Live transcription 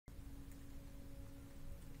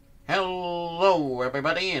Hello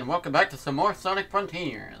everybody and welcome back to some more Sonic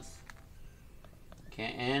Frontiers.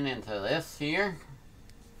 Getting into this here.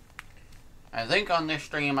 I think on this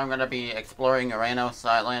stream I'm going to be exploring Ouranos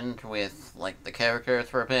Island with like the characters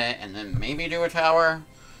for a bit and then maybe do a tower,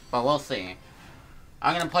 but we'll see.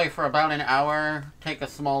 I'm going to play for about an hour, take a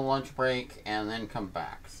small lunch break, and then come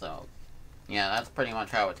back. So yeah, that's pretty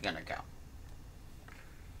much how it's going to go.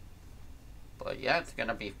 But yeah, it's going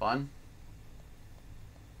to be fun.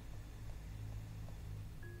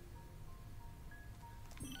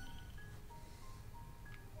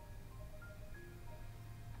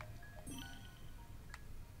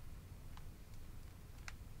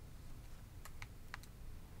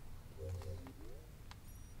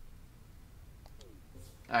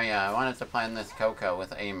 Oh yeah, I wanted to plan this Coco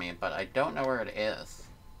with Amy, but I don't know where it is.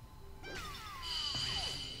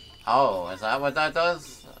 Oh, is that what that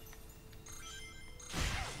does?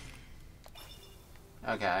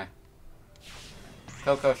 Okay.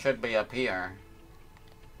 Coco should be up here.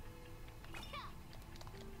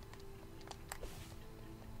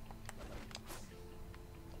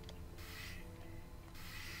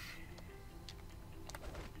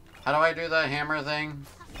 How do I do the hammer thing?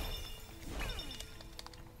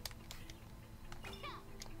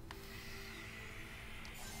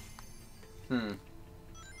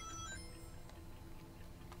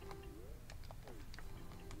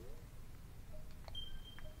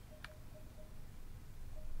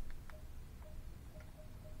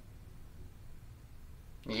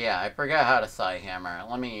 Yeah, I forgot how to side hammer.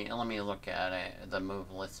 Let me look at it, the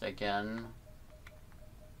move list again.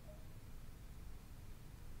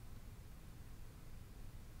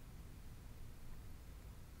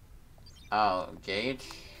 Oh, gauge?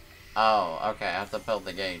 Oh, okay, I have to build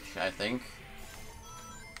the gauge, I think.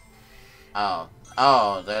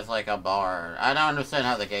 Oh, there's like a bar. I don't understand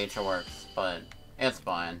how the gauge works, but it's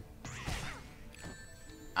fine.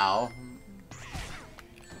 Ow.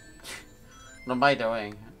 What am I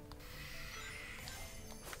doing?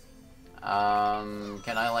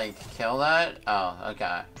 Can I like kill that? Oh,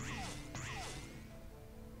 okay.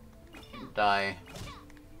 Die.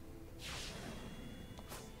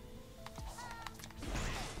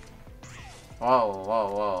 Whoa,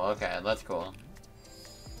 whoa, whoa, okay, that's cool.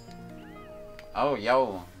 Oh,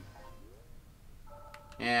 yo.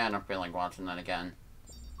 Yeah, I don't feel like watching that again.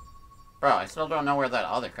 Bro, I still don't know where that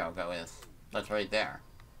other Coco is. That's right there.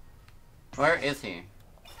 Where is he?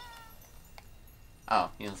 Oh,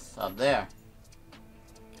 he's up there.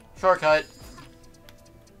 Shortcut!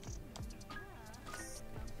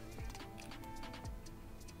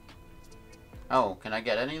 Oh, can I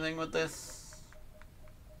get anything with this?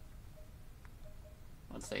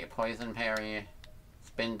 Let's see, poison parry,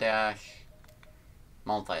 spin dash,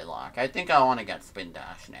 multi-lock. I think I want to get spin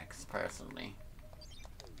dash next, personally.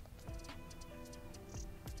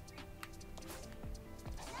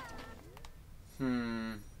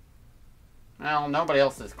 Well, nobody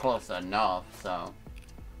else is close enough, so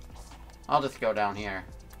I'll just go down here.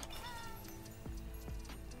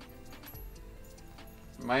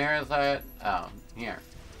 Where is that? Oh, here.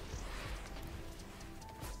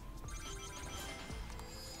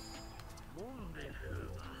 We're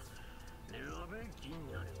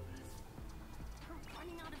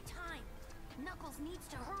running out of time. Knuckles needs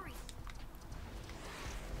to hurry.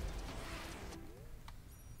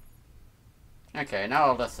 Okay, now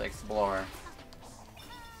I'll just explore.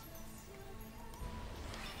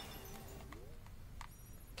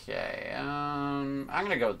 Okay, I'm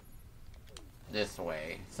gonna go this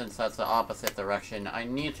way, since that's the opposite direction I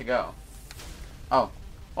need to go. Oh,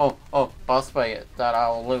 boss fight that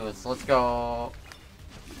I'll lose. Let's go.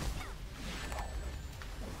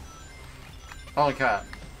 Holy crap.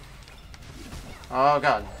 Oh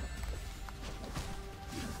god.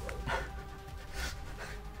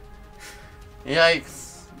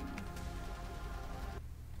 Yikes.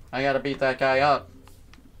 I gotta beat that guy up.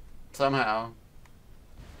 Somehow.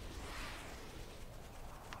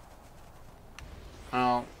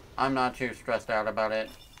 Oh, I'm not too stressed out about it.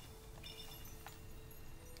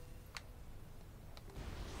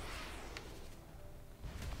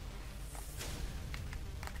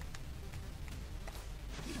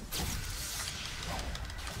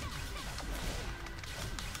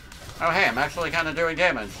 Oh hey, I'm actually kind of doing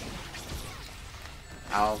damage.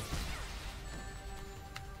 Ow.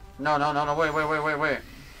 No, wait.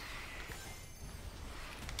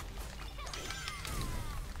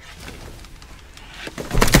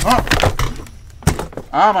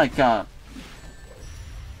 Oh my god.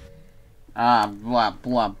 Ah,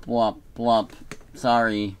 blop.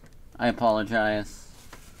 Sorry. I apologize.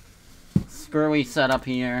 Screwy setup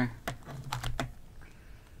here.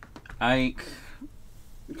 Ike.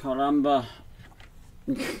 Caramba.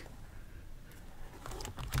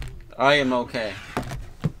 I am okay.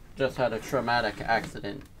 Just had a traumatic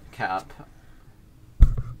accident, Cap.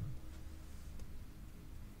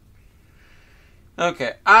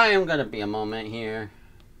 Okay, I am gonna be a moment here.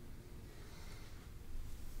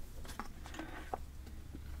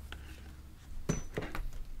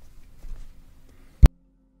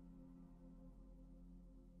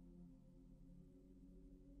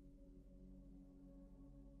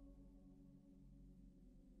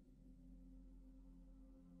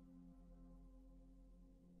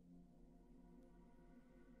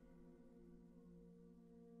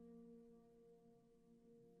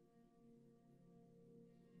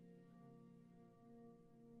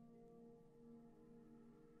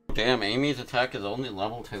 Damn, Amy's attack is only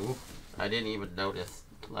level 2? I didn't even notice.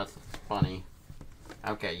 That's funny.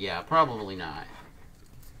 Okay, yeah, probably not.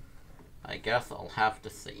 I guess I'll have to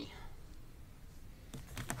see.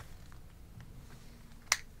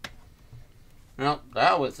 Well,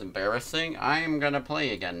 that was embarrassing. I am gonna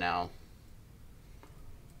play again now.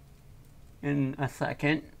 In a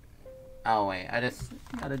second. Oh wait, I just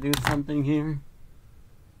gotta do something here.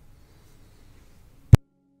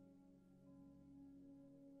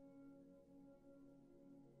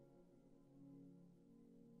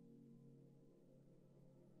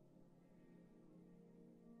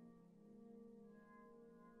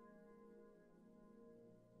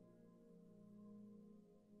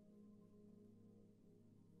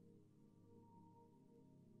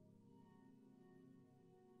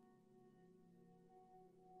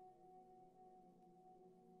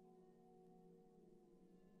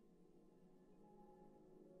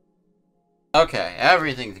 Okay,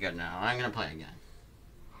 everything's good now. I'm gonna play again.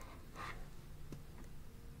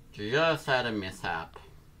 Just had a mishap.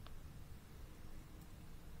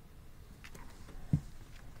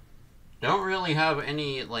 Don't really have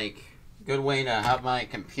any, like, good way to have my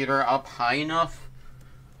computer up high enough.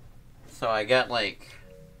 So I get, like...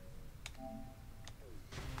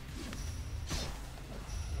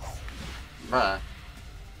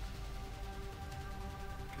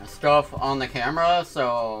 stuff on the camera,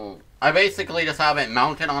 so... I basically just have it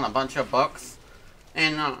mounted on a bunch of books.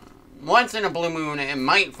 And, once in a blue moon, it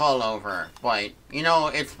might fall over. But, you know,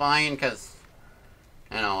 it's fine, because...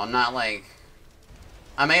 You know, I'm not, like...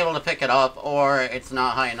 I'm able to pick it up, or it's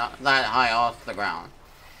not high enough, that high off the ground.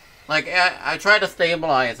 Like, I try to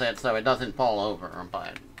stabilize it so it doesn't fall over,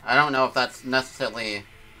 but I don't know if that's necessarily,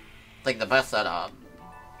 like, the best setup.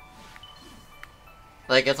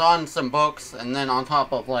 Like, it's on some books, and then on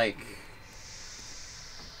top of, like,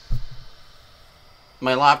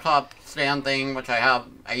 my laptop stand thing, which I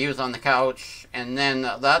use on the couch, and then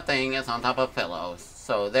that thing is on top of pillows.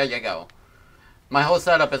 So, there you go. My whole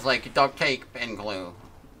setup is, like, duct tape and glue.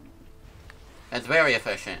 It's very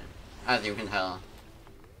efficient, as you can tell.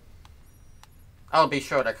 I'll be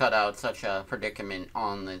sure to cut out such a predicament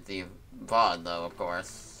on the VOD, though, of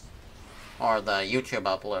course. Or the YouTube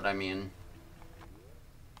upload, I mean.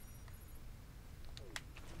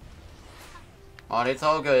 But it's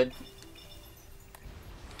all good.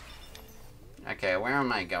 Okay, where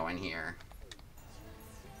am I going here?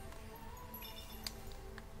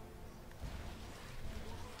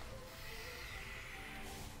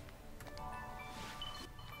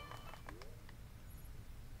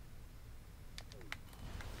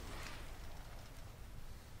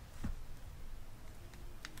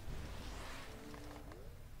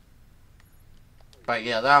 But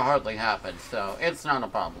yeah, that hardly happened, so it's not a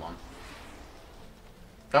problem.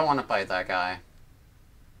 Don't want to fight that guy.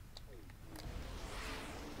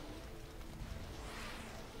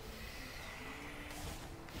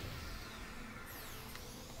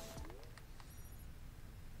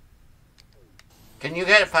 Can you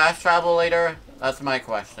get fast travel later? That's my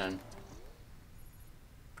question.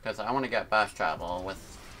 Because I want to get fast travel with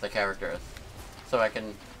the characters. So I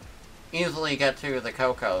can easily get to the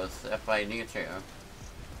Cocos if I need to.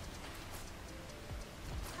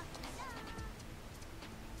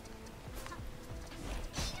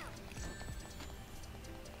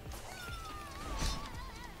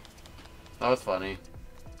 That was funny.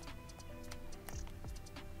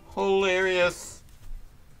 Hilarious.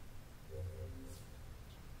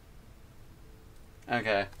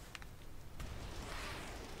 Okay.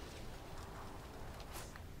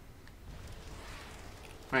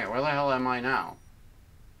 Wait, where the hell am I now?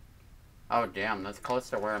 Oh damn, that's close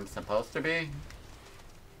to where I'm supposed to be?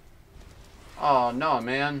 Oh no,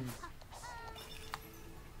 man.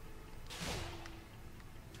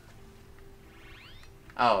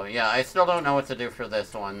 Oh yeah, I still don't know what to do for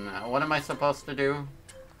this one. What am I supposed to do?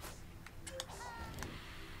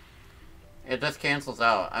 It just cancels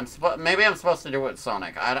out. Maybe I'm supposed to do it with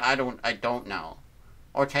Sonic. I don't know.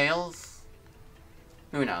 Or Tails?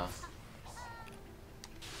 Who knows?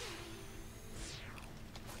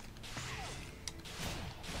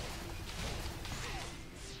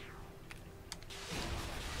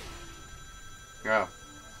 Go.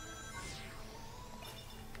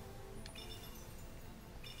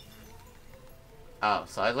 Oh,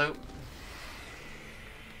 side loop?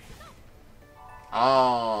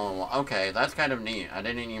 Oh, okay, that's kind of neat. I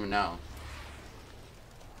didn't even know.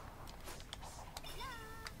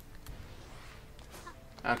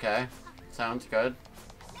 Okay, sounds good.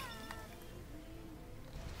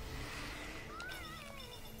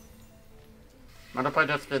 What if I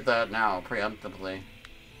just did that now, preemptively?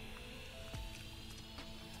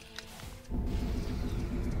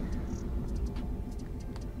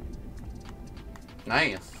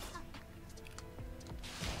 Nice.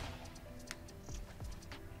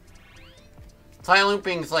 Side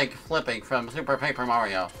looping's like flipping from Super Paper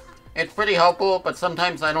Mario. It's pretty helpful, but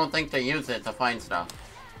sometimes I don't think they use it to find stuff.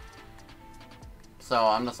 So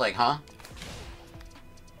I'm just like, huh?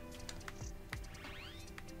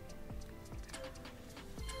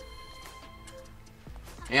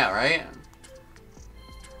 Yeah, right?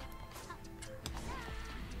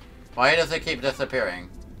 Why does it keep disappearing?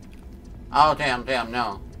 Oh, damn,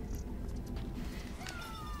 no.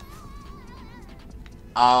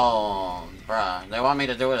 Oh, bruh. They want me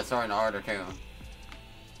to do it a certain order, too.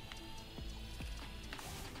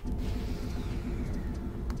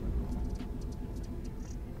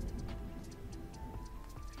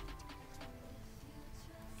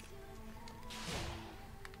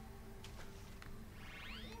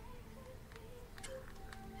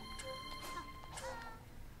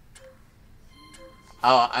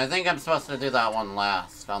 Oh, I think I'm supposed to do that one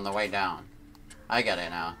last, on the way down. I get it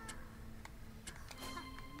now.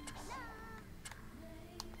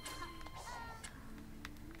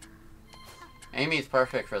 Amy's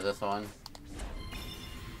perfect for this one.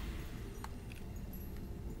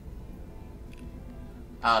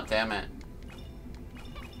 Oh, damn it.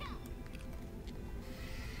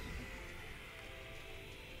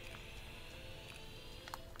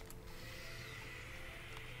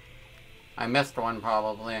 I missed one,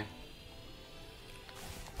 probably.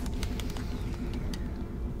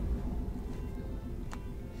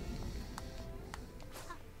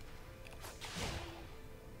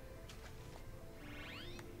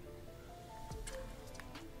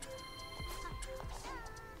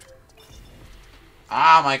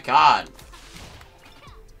 Oh my god!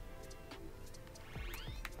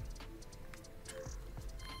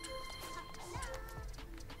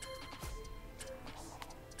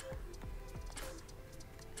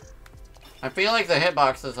 I feel like the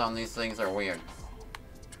hitboxes on these things are weird.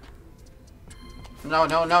 No,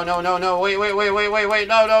 no, no, no, no, no, wait, wait, wait, wait, wait, wait,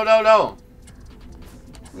 no, no, no, no!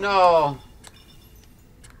 No!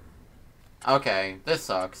 Okay, this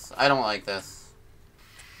sucks. I don't like this.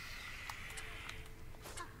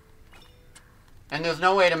 And there's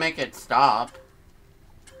no way to make it stop.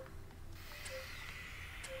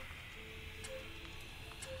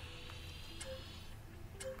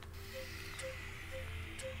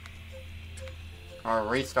 Or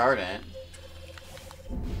restart it.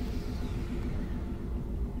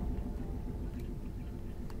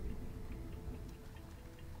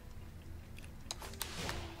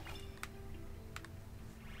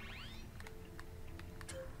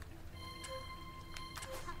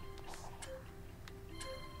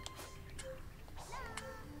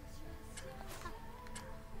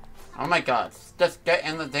 Oh my god, just get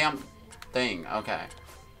in the damn thing, okay.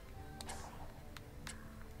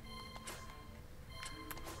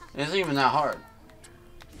 It isn't even that hard.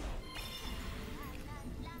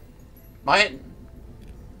 Why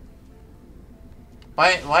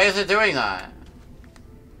is it doing that?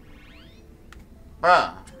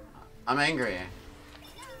 Bruh, I'm angry.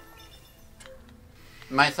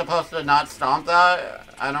 Am I supposed to not stomp that?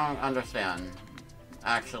 I don't understand,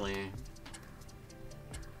 actually.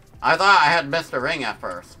 I thought I had missed a ring at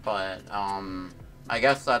first, but, I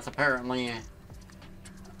guess that's apparently...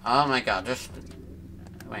 Oh my god, just...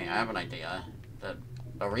 Wait, I have an idea.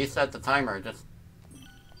 The reset the timer, just...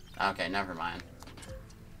 Okay, never mind.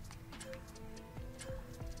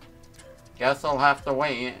 Guess I'll have to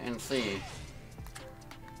wait and see.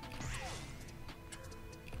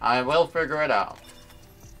 I will figure it out.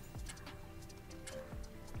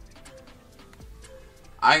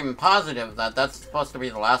 I'm positive that that's supposed to be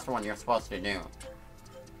the last one you're supposed to do.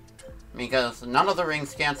 Because none of the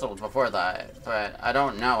rings canceled before that, but I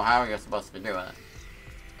don't know how you're supposed to do it.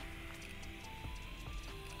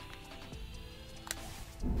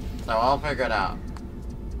 So I'll figure it out.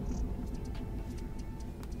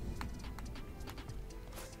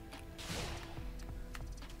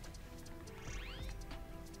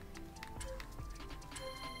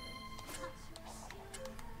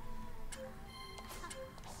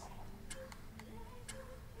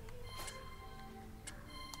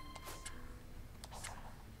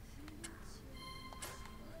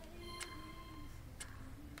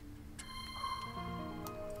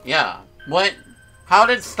 Yeah. What? How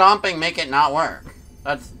did stomping make it not work?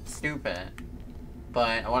 That's stupid.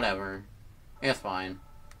 But, whatever. It's fine.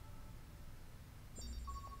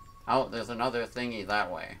 Oh, there's another thingy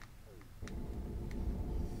that way.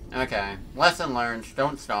 Okay. Lesson learned.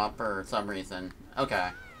 Don't stomp for some reason. Okay.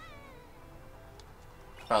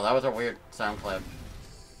 Oh, that was a weird sound clip.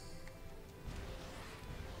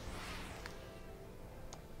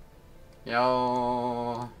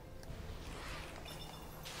 Yo...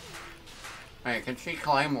 Wait, can she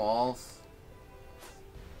climb walls?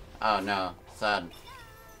 Oh no, sad.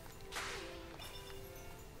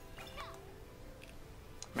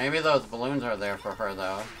 Maybe those balloons are there for her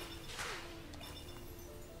though.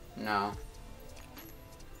 No.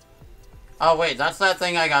 Oh wait, that's that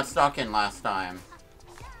thing I got stuck in last time.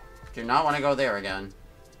 Do not want to go there again.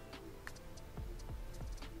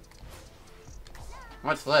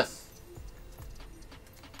 What's this?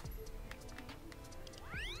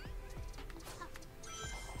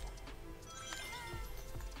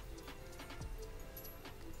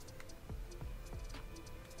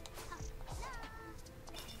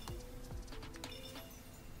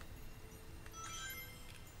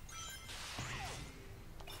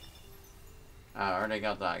 Oh, I already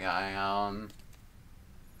got that guy.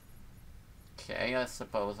 Okay, I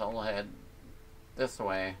suppose I'll head this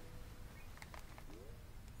way.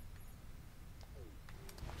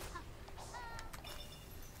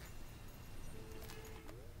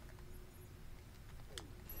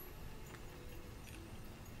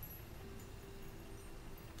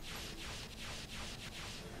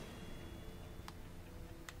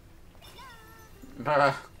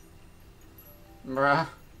 Bruh. Bruh.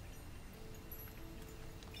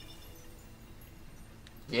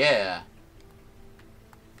 Yeah.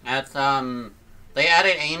 That's, they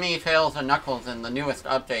added Amy, Tails, and Knuckles in the newest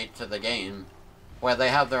update to the game. Where they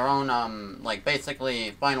have their own, like,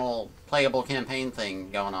 basically final playable campaign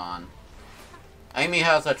thing going on. Amy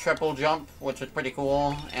has a triple jump, which is pretty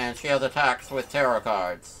cool, and she has attacks with tarot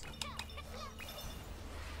cards.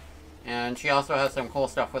 And she also has some cool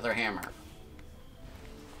stuff with her hammer.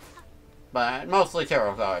 But mostly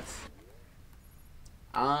tarot cards.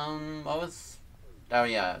 What was... Oh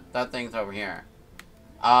yeah, that thing's over here.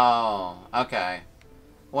 Oh, okay.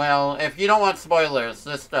 Well, if you don't want spoilers,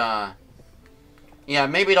 just, yeah,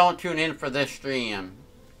 maybe don't tune in for this stream.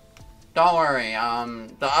 Don't worry,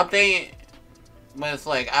 the update was,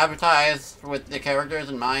 like, advertised with the characters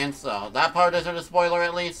in mind, so that part isn't a spoiler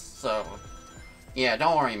at least, so... Yeah,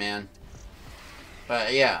 don't worry, man.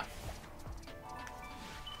 But, yeah.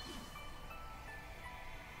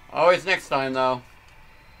 Always next time, though.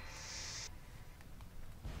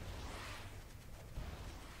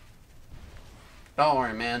 Don't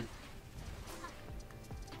worry, man.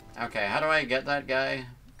 Okay, how do I get that guy?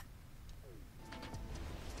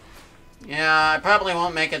 Yeah, I probably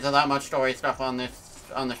won't make it to that much story stuff on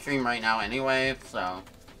the stream right now anyway, so...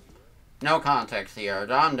 No context here.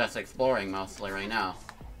 I'm just exploring mostly right now.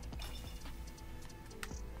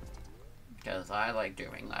 Because I like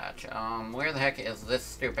doing that. Where the heck is this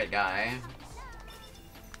stupid guy?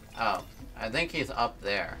 Oh, I think he's up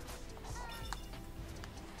there.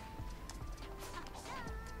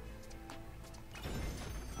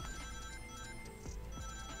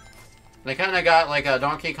 They kind of got like a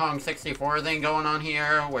Donkey Kong 64 thing going on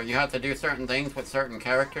here, where you have to do certain things with certain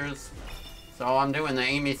characters. So I'm doing the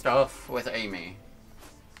Amy stuff with Amy.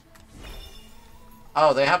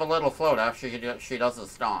 Oh, they have a little float after she does a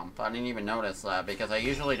stomp. I didn't even notice that, because I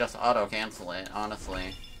usually just auto-cancel it,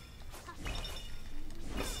 honestly.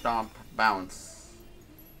 Stomp, bounce.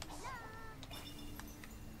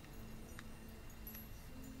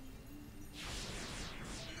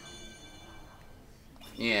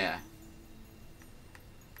 Yeah.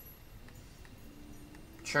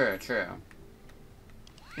 True, true.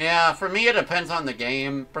 Yeah, for me it depends on the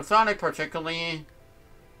game. For Sonic particularly,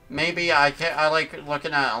 maybe I like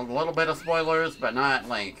looking at a little bit of spoilers, but not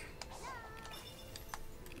like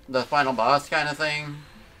the final boss kind of thing.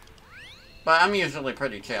 But I'm usually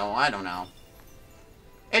pretty chill, I don't know.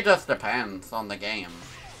 It just depends on the game.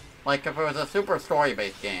 Like if it was a super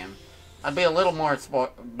story-based game, I'd be a little more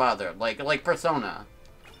bothered, like Persona.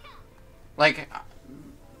 Like,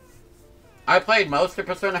 I played most of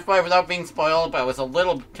Persona 5 without being spoiled, but I was a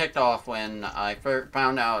little ticked off when I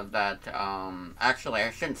found out that, actually,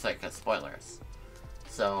 I shouldn't say because spoilers.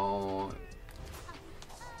 So,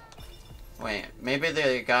 wait, maybe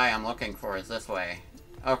the guy I'm looking for is this way.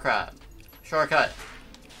 Oh crap. Shortcut.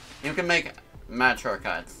 You can make mad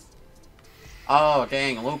shortcuts. Oh,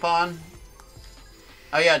 dang, Lupin?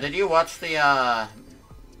 Oh yeah, did you watch the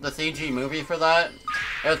CG movie for that?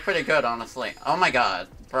 It was pretty good, honestly. Oh my god,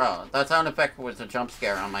 bro, that sound effect was a jump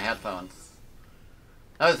scare on my headphones.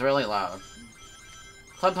 That was really loud.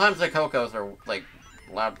 Sometimes the Cocos are, like,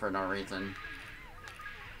 loud for no reason.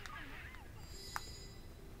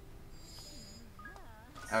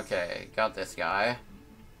 Okay, got this guy.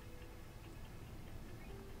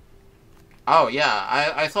 Oh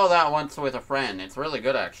yeah, I saw that once with a friend. It's really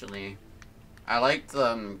good, actually. I liked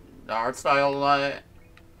the art style a lot.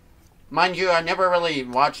 Mind you, I never really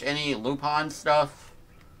watched any Lupin stuff,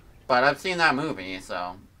 but I've seen that movie,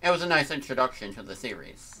 so it was a nice introduction to the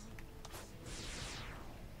series.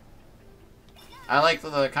 I like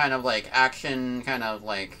the kind of, like, action, kind of,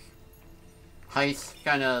 like, heist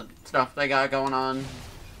kind of stuff they got going on.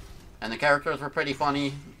 And the characters were pretty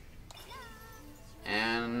funny.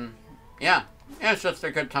 And yeah, it was just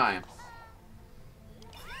a good time.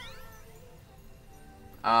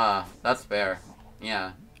 That's fair.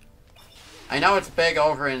 Yeah. I know it's big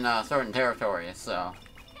over in certain territories, so.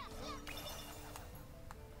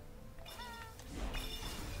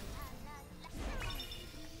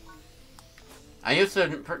 I used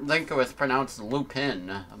to think it was pronounced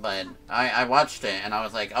Lupin, but I watched it and I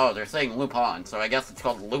was like, oh, they're saying Lupin, so I guess it's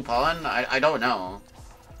called Lupin? I don't know.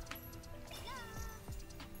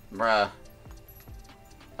 Bruh.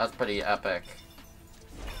 That's pretty epic.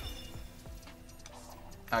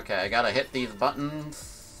 Okay, I gotta hit these buttons.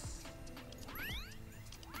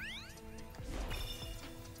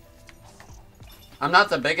 I'm not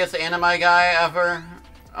the biggest anime guy ever.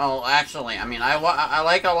 Oh, actually, I mean, I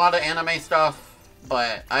like a lot of anime stuff,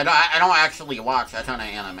 but I don't actually watch a ton of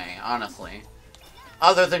anime, honestly.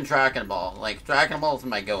 Other than Dragon Ball. Like, Dragon Ball is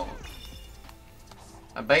my goat.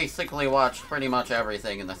 I basically watch pretty much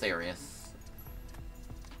everything in the series.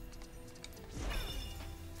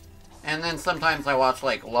 And then sometimes I watch,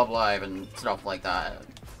 like, Love Live and stuff like that.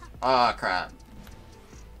 Oh, crap.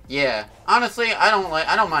 Yeah. Honestly, I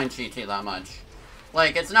don't mind Chi-Chi that much.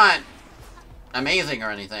 Like, it's not amazing or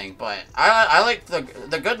anything, but I like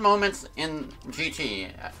the good moments in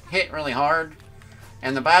Chi-Chi hit really hard,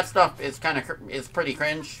 and the bad stuff is pretty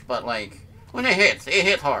cringe, but, like, when it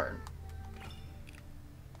hits hard.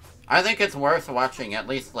 I think it's worth watching at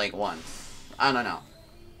least, like, once. I don't know.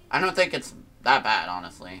 I don't think it's that bad,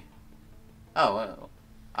 honestly. Oh,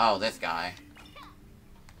 this guy.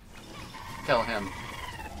 Kill him.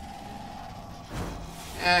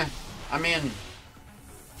 I mean,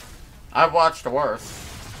 I've watched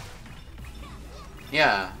worse.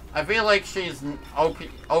 Yeah, I feel like she's OP,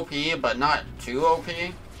 but not too OP.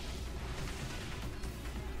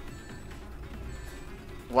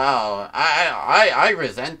 Wow, I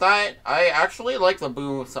resent that. I actually like the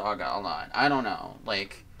Boo Saga a lot. I don't know,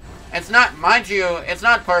 like, it's not, mind you, it's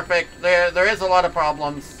not perfect. There is a lot of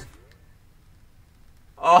problems.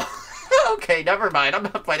 Oh, okay, never mind. I'm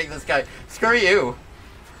not fighting this guy. Screw you.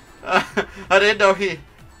 I didn't know he.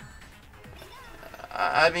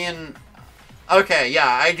 I mean, okay, yeah,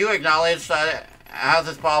 I do acknowledge that it has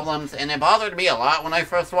its problems, and it bothered me a lot when I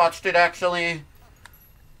first watched it, actually.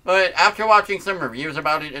 But after watching some reviews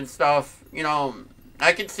about it and stuff, you know,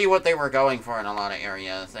 I could see what they were going for in a lot of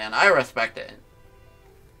areas, and I respect it.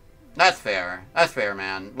 That's fair. That's fair,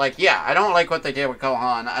 man. Like, yeah, I don't like what they did with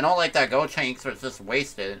Gohan. I don't like that Gochanks was just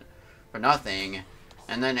wasted for nothing.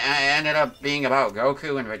 And then it ended up being about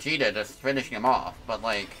Goku and Vegeta just finishing him off. But,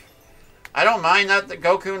 like, I don't mind that the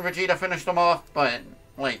Goku and Vegeta finished him off, but,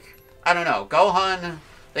 like, I don't know. Gohan,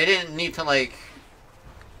 they didn't need to, like,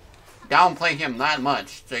 downplay him that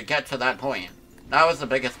much to get to that point. That was the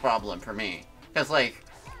biggest problem for me. Because, like,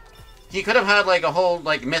 he could have had, like, a whole,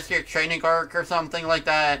 like, Mystic training arc or something like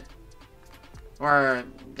that, where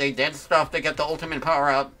they did stuff to get the ultimate power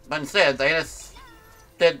up, but instead, they just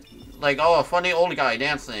did, like, oh, a funny old guy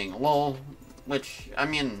dancing, lol, which, I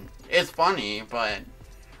mean, is funny, but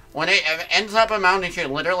when it ends up amounting to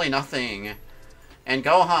literally nothing, and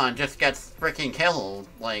Gohan just gets freaking killed,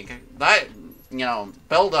 like, that, you know,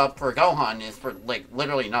 build-up for Gohan is for, like,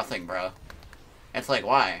 literally nothing, bro. It's like,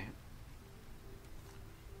 why?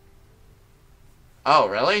 Oh,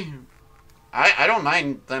 really? I don't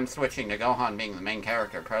mind them switching to Gohan being the main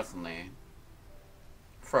character, personally.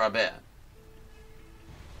 For a bit.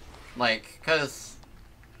 Like, because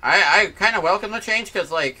I kind of welcome the change,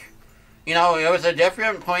 because, like, You know, it was a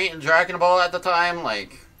different point in Dragon Ball at the time,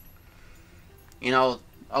 like, you know,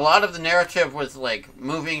 a lot of the narrative was, like,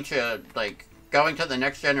 moving to, like, going to the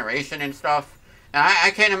next generation and stuff. And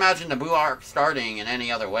I can't imagine the Buu arc starting in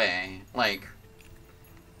any other way. Like,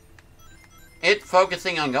 it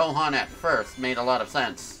focusing on Gohan at first made a lot of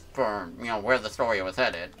sense for, you know, where the story was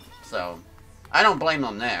headed. So, I don't blame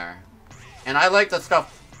them there. And I like the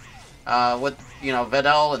stuff with, you know,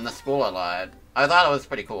 Videl and the school a lot. I thought it was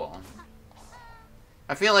pretty cool.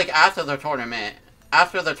 I feel like after the tournament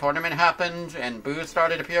happened and Buu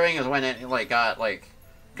started appearing is when it, like, got, like,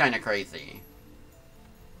 kind of crazy.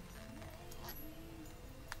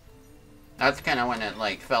 That's kind of when it,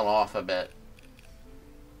 like, fell off a bit.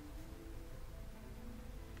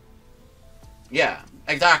 Yeah,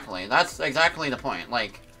 exactly. That's exactly the point.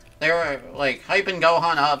 Like, they were, like, hyping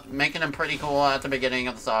Gohan up, making him pretty cool at the beginning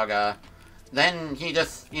of the saga. Then he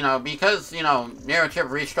just, you know, because, you know, narrative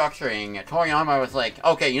restructuring, Toriyama was like,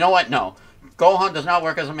 okay, you know what? No. Gohan does not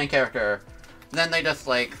work as a main character. Then they just,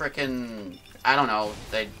 like, freaking, I don't know,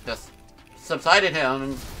 they just subsided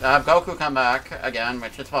him, have Goku come back again,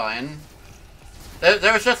 which is fine.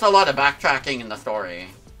 There was just a lot of backtracking in the story.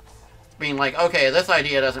 Being like, okay, this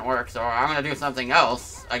idea doesn't work, so I'm gonna do something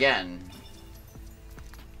else again.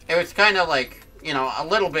 It was kind of like, you know, a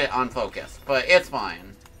little bit unfocused, but it's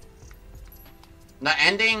fine. The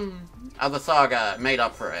ending of the saga made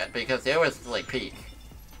up for it, because it was, like, peak.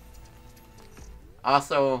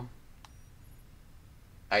 Also,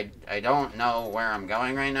 I don't know where I'm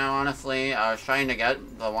going right now, honestly. I was trying to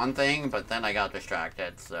get the one thing, but then I got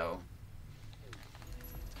distracted, so...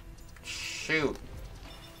 Shoot.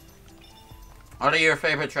 What are your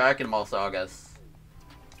favorite Dragon Ball sagas?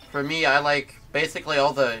 For me, I like basically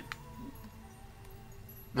all the...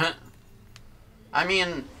 I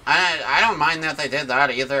mean, I don't mind that they did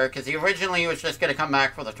that either, because he originally was just going to come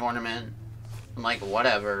back for the tournament. I'm like,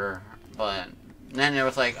 whatever. But then it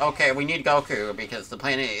was like, okay, we need Goku, because the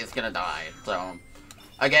planet is going to die. So,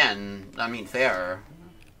 again, I mean, fair.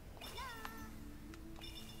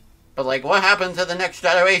 But, like, what happened to the next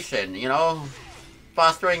generation, you know?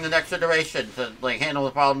 Fostering the next generation to, like, handle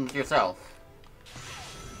the problems yourself.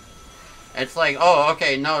 It's like, oh,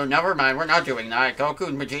 okay, no, never mind, we're not doing that. Goku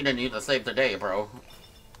and Vegeta need to save the day, bro.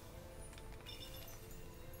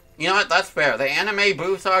 You know what, that's fair. The anime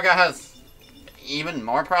Buu saga has even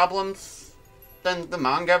more problems than the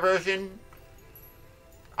manga version.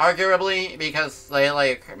 Arguably, because they,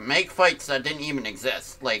 like, make fights that didn't even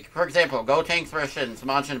exist. Like, for example, Gotenks versus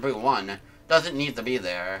Majin Buu 1 doesn't need to be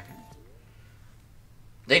there.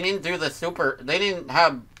 They didn't do the super... They didn't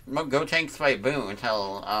have Gotenks fight Buu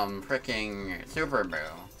until, fricking Super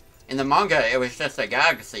Buu. In the manga, it was just a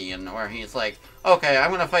gag scene where he's like, okay, I'm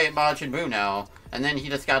gonna fight Majin Buu now, and then he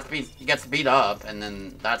just gets beat up, and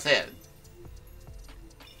then that's it.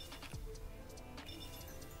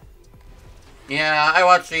 Yeah, I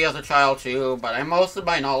watched G as a child too, but most of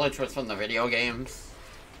my knowledge was from the video games.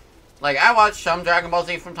 Like, I watched some Dragon Ball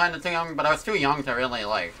Z from time to time, but I was too young to really,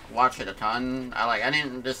 like, watch it a ton. I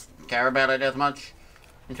didn't just care about it as much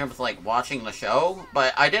in terms of, like, watching the show,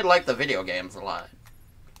 but I did like the video games a lot.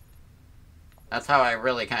 That's how I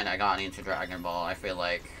really kind of got into Dragon Ball, I feel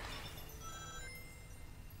like.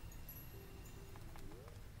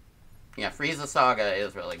 Yeah, Frieza Saga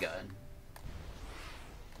is really good.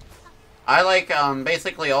 I like,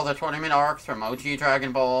 basically all the tournament arcs from OG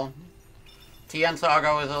Dragon Ball. Tien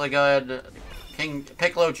Saga was really good. King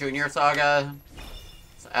Piccolo Jr. Saga.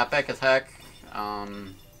 It's epic as heck.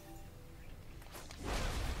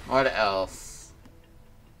 What else?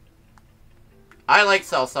 I like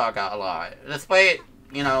Cell Saga a lot. Despite,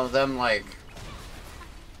 you know, them, like,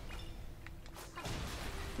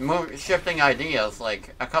 shifting ideas,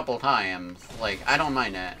 like, a couple times. Like, I don't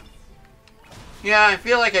mind it. Yeah, I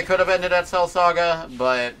feel like it could have ended at Cell Saga,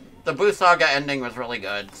 but the Buu Saga ending was really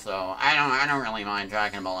good, so I don't really mind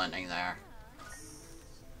Dragon Ball ending there.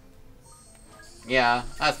 Yeah,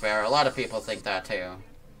 that's fair. A lot of people think that too.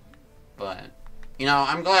 But, you know,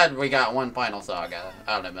 I'm glad we got one final saga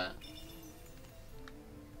out of it.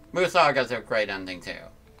 Buu Saga's a great ending too.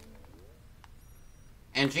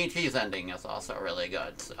 And GT's ending is also really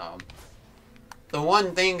good, so... The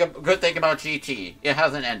one good thing about GT, it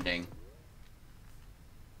has an ending.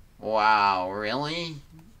 Wow, really?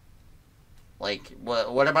 Like,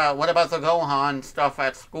 what about the Gohan stuff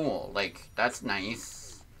at school? Like, that's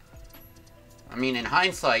nice. I mean, in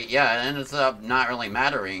hindsight, yeah, it ends up not really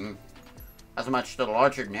mattering as much to the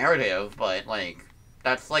larger narrative, but, like,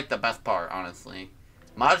 that's, like, the best part, honestly.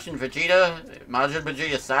 Majin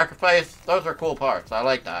Vegeta's sacrifice, those are cool parts. I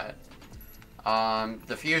like that.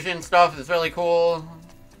 The fusion stuff is really cool.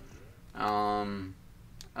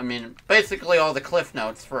 I mean, basically all the cliff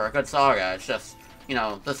notes for a good saga. It's just, you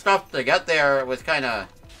know, the stuff to get there was kind of,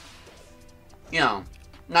 you know,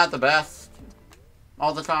 not the best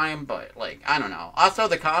all the time, but, like, I don't know. Also,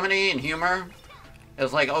 the comedy and humor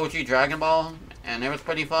is like OG Dragon Ball, and it was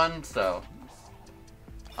pretty fun, so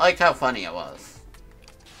I liked how funny it was.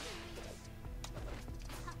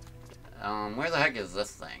 Where the heck is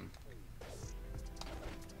this thing?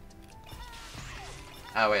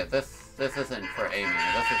 Oh wait, this isn't for Amy,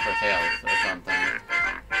 this is for Tails or something.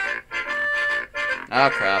 Oh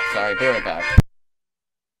crap, sorry, be right back.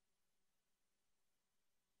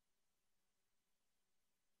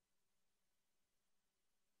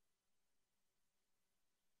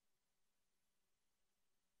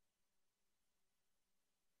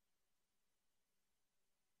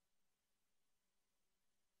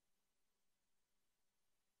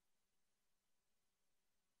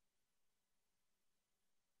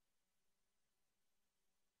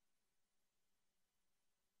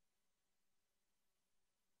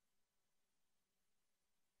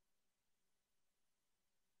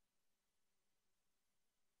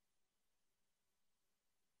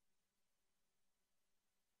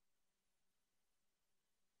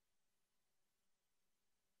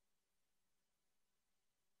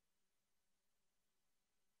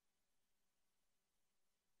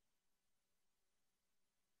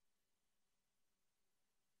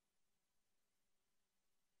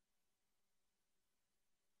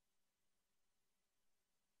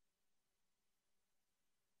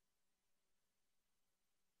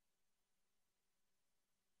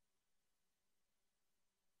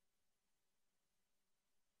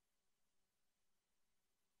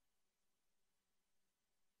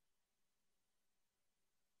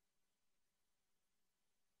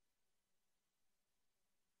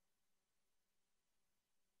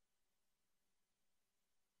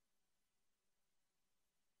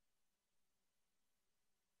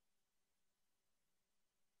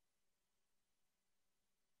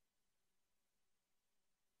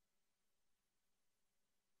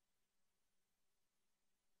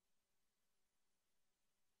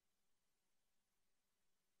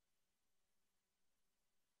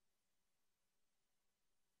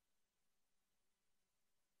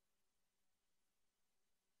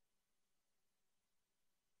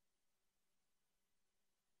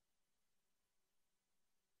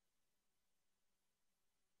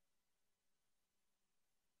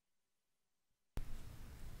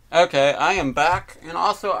 Okay, I am back, and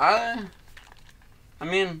also I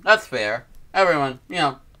mean, that's fair. Everyone, you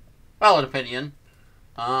know, valid opinion.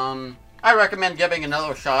 I recommend giving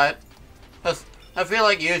another shot. Cause I feel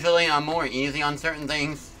like usually I'm more easy on certain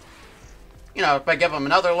things. You know, if I give them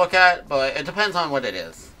another look at, but it depends on what it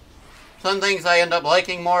is. Some things I end up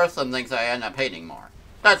liking more, some things I end up hating more.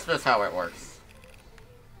 That's just how it works.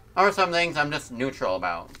 Or some things I'm just neutral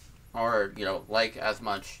about. Or, you know, like as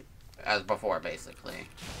much as before, basically.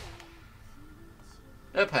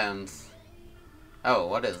 Depends. Oh,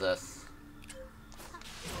 what is this?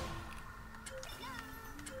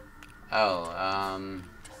 Oh,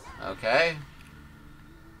 okay.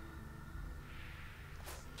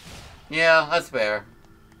 Yeah, that's fair.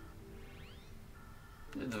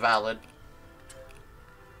 It's valid.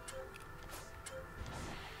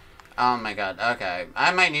 Oh my god, okay.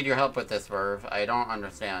 I might need your help with this, Verve. I don't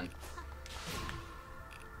understand.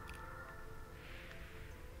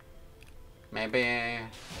 Maybe...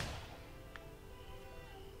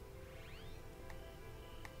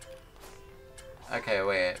 Okay,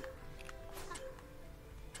 wait.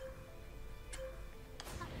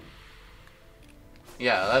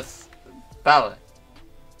 Yeah, that's valid.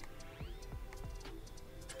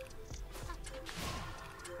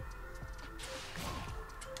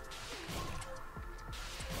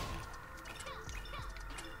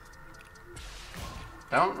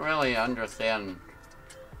 Don't really understand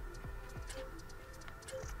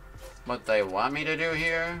what they want me to do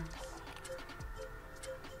here.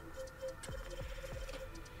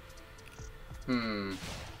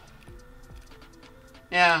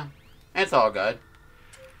 Yeah, it's all good.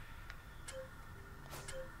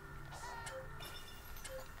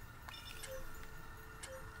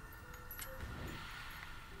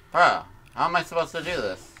 Bro, how am I supposed to do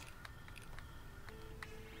this?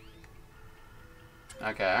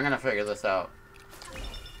 Okay, I'm gonna figure this out.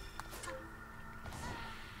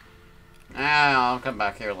 I'll come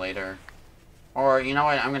back here later. Or, you know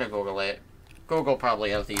what, I'm gonna Google it. Google probably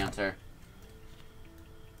has the answer.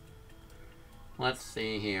 Let's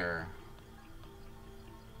see here.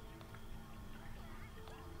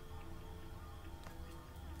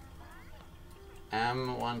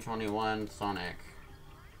 M121 Sonic.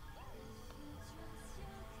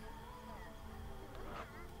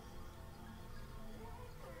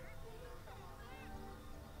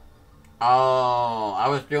 Oh, I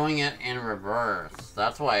was doing it in reverse.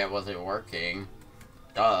 That's why it wasn't working.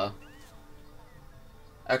 Duh.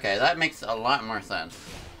 Okay, that makes a lot more sense.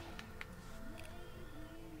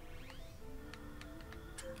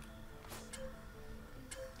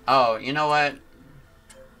 Oh, you know what?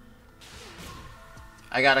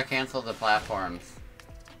 I gotta cancel the platforms.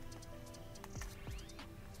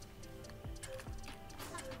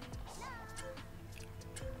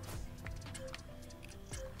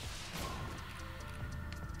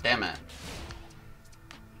 Damn it.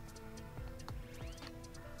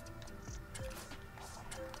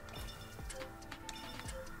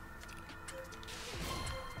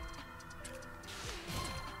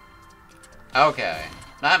 Okay.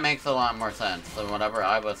 That makes a lot more sense than whatever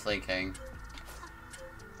I was thinking.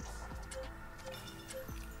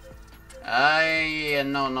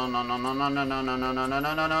 No, no, no, no, no, no, no, no, no, no, no, no,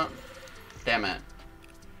 no, no, no. Damn it.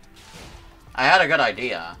 I had a good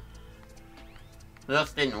idea. It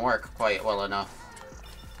just didn't work quite well enough.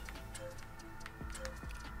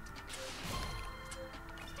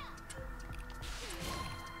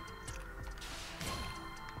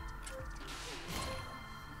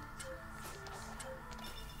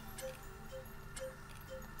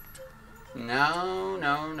 No,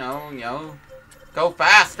 no, no, no. Go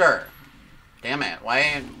faster! Damn it,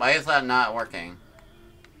 why is that not working?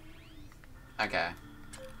 Okay.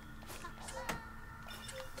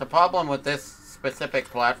 It's a problem with this specific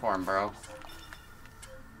platform, bro.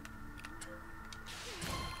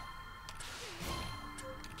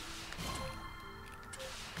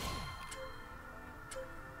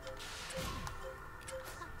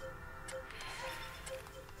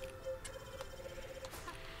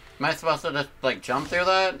 Am I supposed to just, like, jump through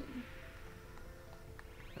that?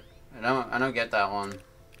 I don't get that one.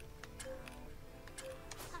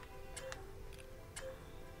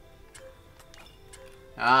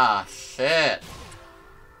 Ah, shit.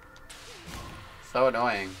 So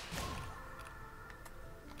annoying.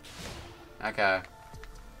 Okay.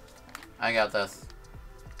 I got this.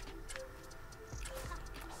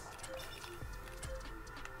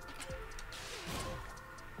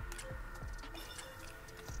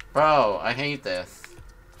 Bro, I hate this.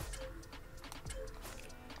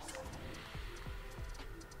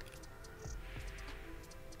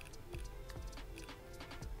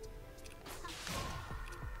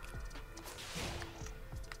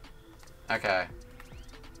 Okay.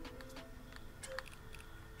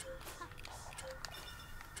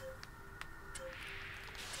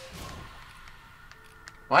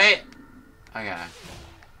 Wait! Okay.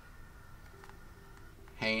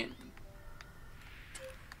 Hate.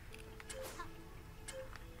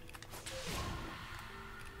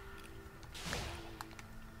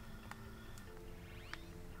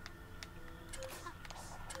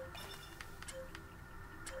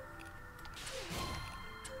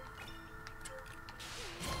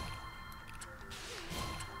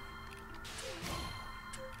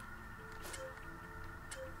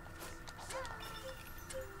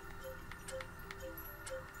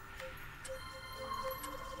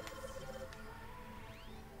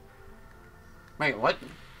 Wait, what?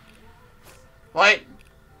 What?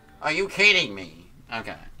 Are you kidding me?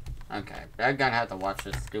 Okay. Okay. I'm gonna have to watch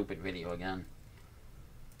this stupid video again.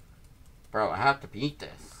 Bro, I have to beat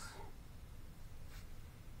this.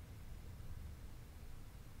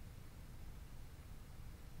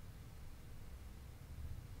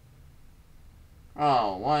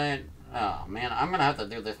 Oh, what? Oh, man. I'm gonna have to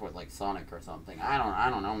do this with, like, Sonic or something. I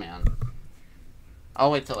don't know, man. I'll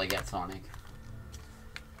wait till I get Sonic.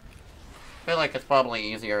 I feel like it's probably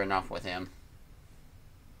easier enough with him.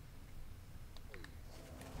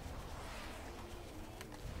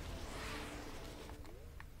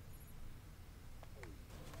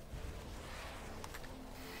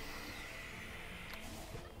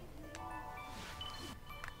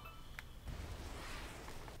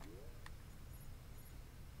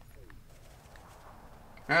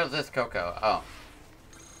 Where's this Coco? Oh.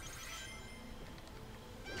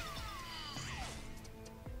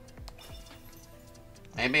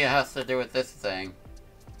 Maybe it has to do with this thing.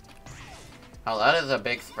 Oh, that is a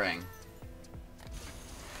big spring.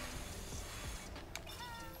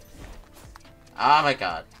 Oh my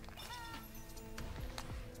god.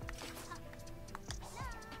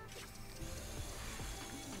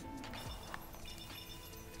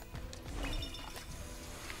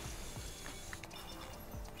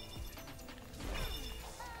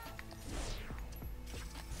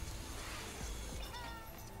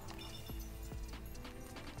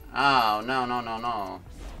 Oh, no, no, no, no.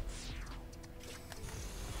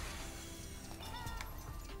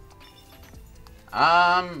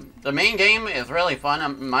 The main game is really fun,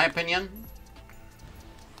 in my opinion.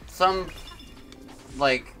 Some,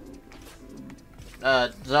 like,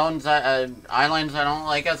 zones, islands I don't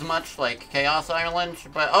like as much, like Chaos Island,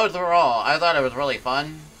 but overall, I thought it was really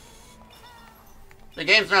fun. The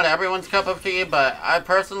game's not everyone's cup of tea, but I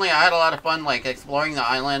had a lot of fun, like, exploring the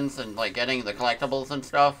islands and, like, getting the collectibles and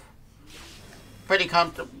stuff. Pretty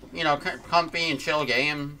comfy and chill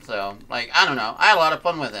game, so, like, I don't know, I had a lot of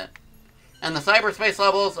fun with it. And the cyberspace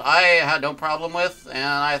levels, I had no problem with, and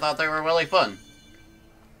I thought they were really fun.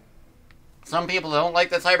 Some people don't like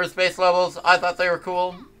the cyberspace levels. I thought they were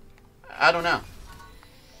cool. I don't know.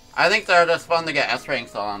 I think they're just fun to get S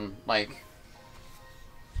ranks on. Like,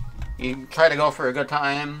 you try to go for a good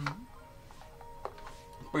time.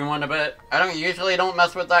 We won a bit. I usually don't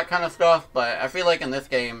mess with that kind of stuff, but I feel like in this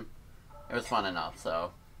game, it was fun enough,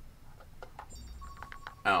 so.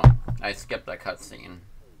 Oh, I skipped that cutscene.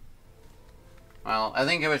 Well, I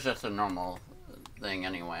think it was just a normal thing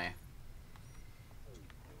anyway.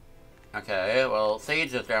 Okay, well,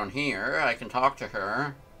 Sage is down here. I can talk to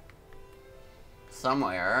her.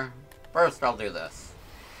 Somewhere. First, I'll do this.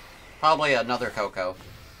 Probably another Coco.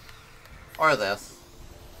 Or this.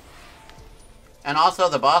 And also,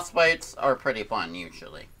 the boss fights are pretty fun,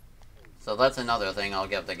 usually. So that's another thing I'll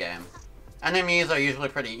give the game. Enemies are usually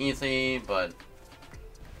pretty easy, but...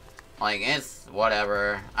 like, it's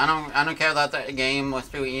whatever. I don't care that the game was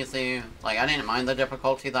too easy. Like, I didn't mind the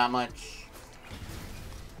difficulty that much.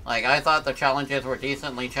 Like, I thought the challenges were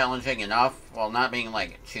decently challenging enough, while not being,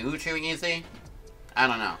 like, too easy. I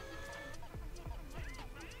don't know.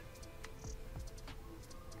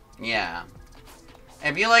 Yeah.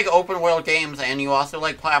 If you like open world games and you also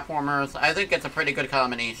like platformers, I think it's a pretty good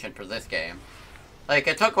combination for this game. Like,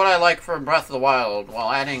 it took what I like from Breath of the Wild,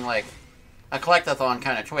 while adding, like, a collectathon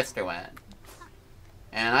kind of twist to it.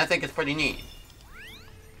 And I think it's pretty neat.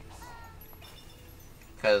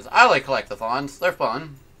 Because I like collectathons, they're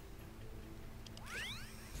fun.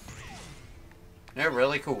 They're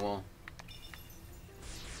really cool.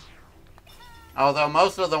 Although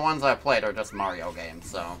most of the ones I've played are just Mario games,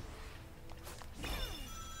 so...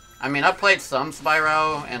 I mean, I've played some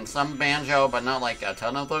Spyro and some Banjo, but not like a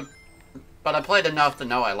ton of them. But I played enough to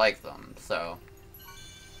know I like them, so...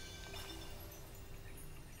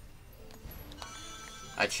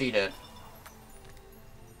 I cheated.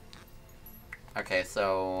 Okay,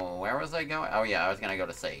 so... where was I going? Oh yeah, I was gonna go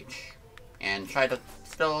to Sage. And try to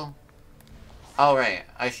still... oh right,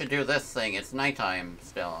 I should do this thing. It's nighttime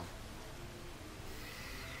still.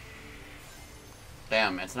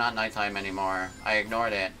 Damn, it's not nighttime anymore. I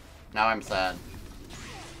ignored it. Now I'm sad.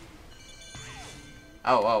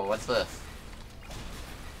 Oh, what's this?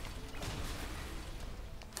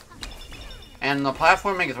 And the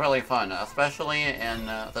platforming is really fun, especially in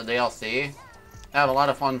the DLC. They have a lot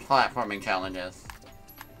of fun platforming challenges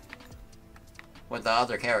with the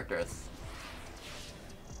other characters.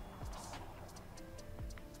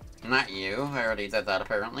 Not you, I already did that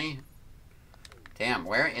apparently. Damn,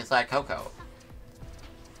 where is that Coco?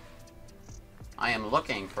 I am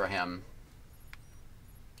looking for him.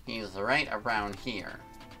 He's right around here.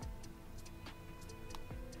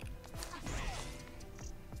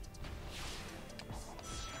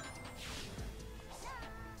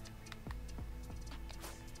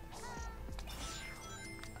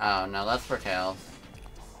 Oh, no, that's for Tails.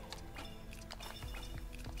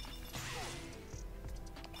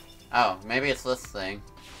 Oh, maybe it's this thing.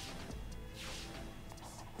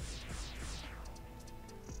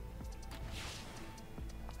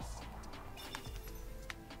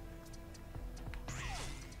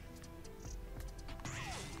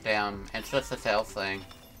 Damn, it's just a Tails thing.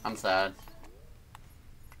 I'm sad.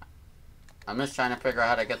 I'm just trying to figure out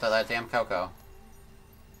how to get to that damn Coco.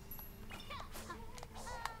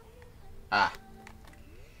 Ah.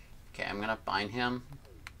 Okay, I'm gonna find him.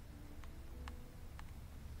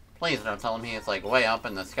 Please don't tell him he's like way up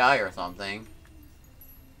in the sky or something.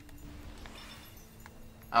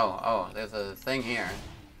 Oh, there's a thing here.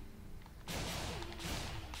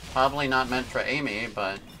 Probably not meant for Amy,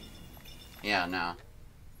 but... yeah, no.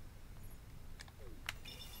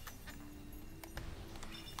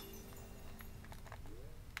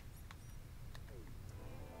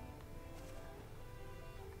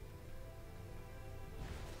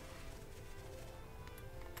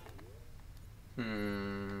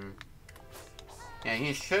 Yeah,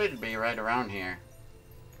 he should be right around here.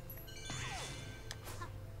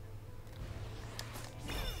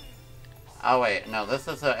 Oh wait, no, this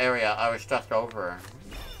is the area I was just over.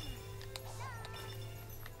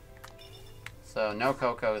 So, no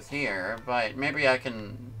Coco's here, but maybe I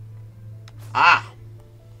can... ah!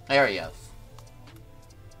 There he is.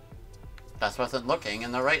 Just wasn't looking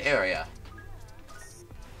in the right area.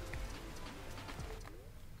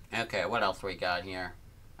 Okay, what else we got here?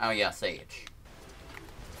 Oh yeah, Sage.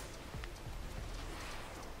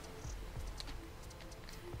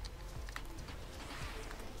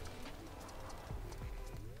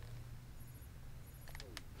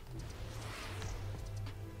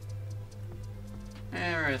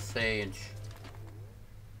 There is Sage.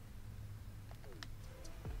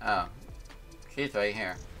 Oh. She's right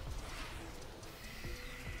here.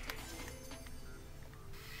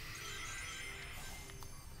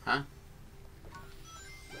 Huh?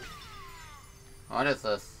 What is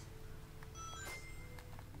this?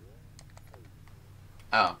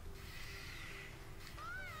 Oh.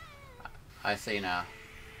 I see now.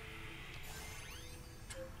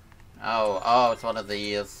 Oh, it's one of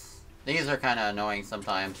these. These are kind of annoying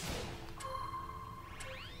sometimes.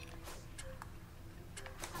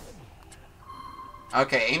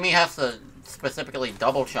 Okay, Amy has to specifically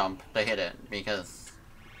double jump to hit it, because...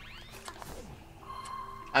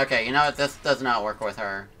 Okay, you know what? This does not work with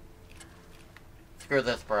her. Screw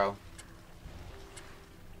this, bro.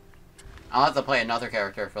 I'll have to play another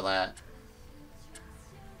character for that.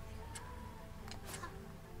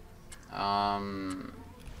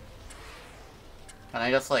 Can I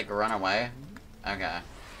just, like, run away? Okay.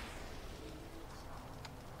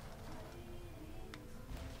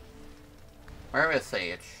 Where is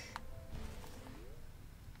Sage?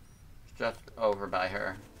 Just over by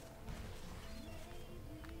her.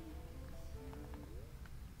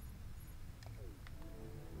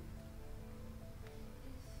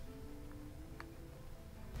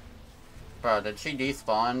 Bro, did she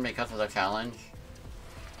despawn because of the challenge?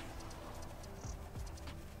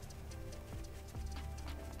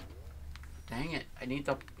 Dang it, I need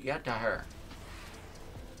to get to her.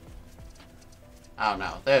 Oh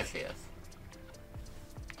no, there she is.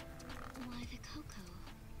 Why the cocoa?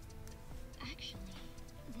 Actually,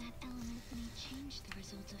 that element may change the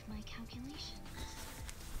result of my calculations.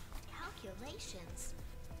 Calculations?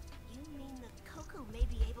 You mean the cocoa may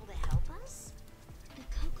be able to help us? The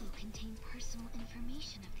cocoa contained personal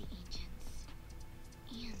information of the ancients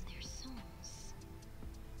and their souls.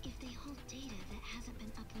 If they hold data that hasn't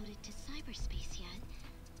been uploaded to cyberspace yet,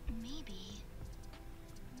 maybe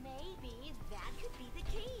that could be the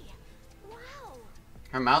key. Wow!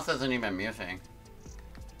 Her mouse isn't even muting.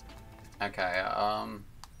 Okay,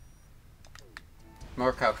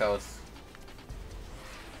 more cocos.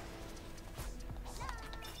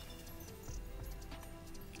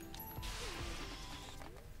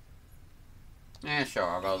 Yeah, sure,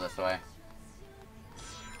 I'll go this way.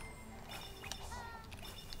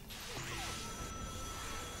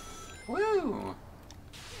 Woo!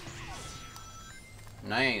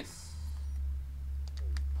 Nice.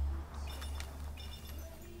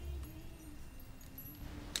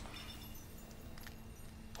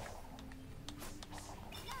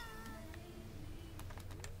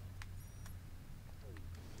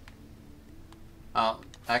 Oh,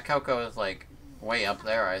 that Coco is like way up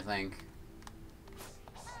there, I think.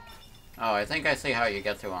 Oh, I think I see how you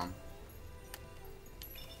get to him.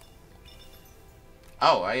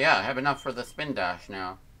 Oh, yeah, I have enough for the spin dash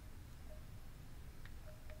now.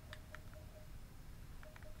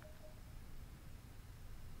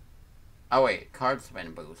 Oh wait, card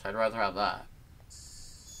spin boost. I'd rather have that.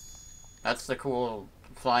 That's the cool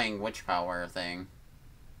flying witch power thing.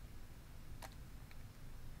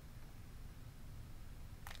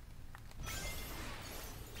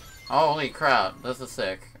 Holy crap, this is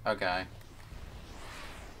sick. Okay.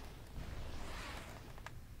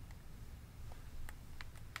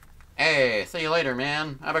 Hey, see you later,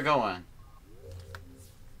 man. How's it going?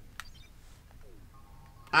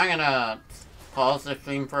 I'm gonna pause the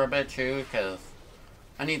stream for a bit too, because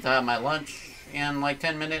I need to have my lunch in like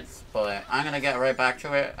 10 minutes, but I'm gonna get right back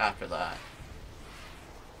to it after that.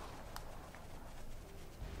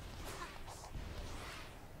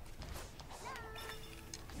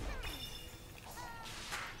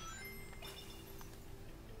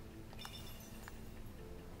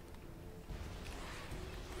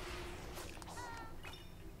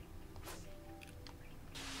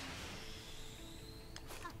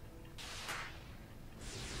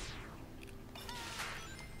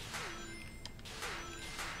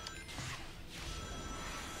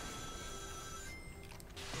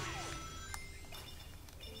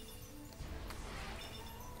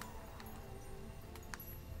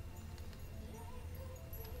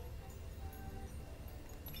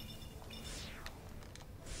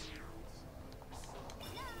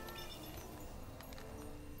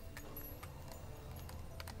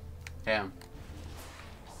 Damn.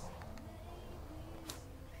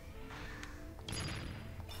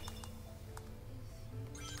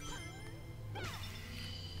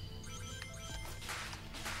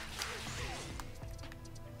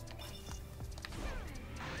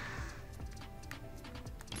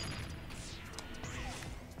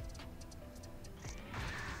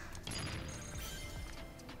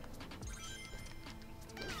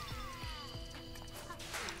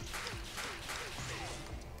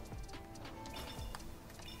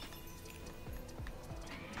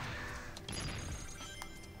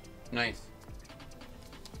 Nice.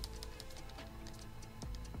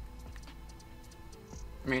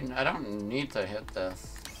 I mean, I don't need to hit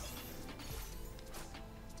this.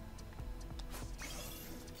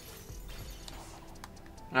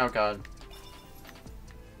 Oh god.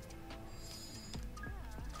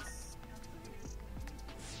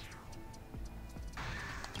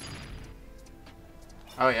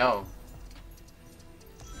 Oh, yo.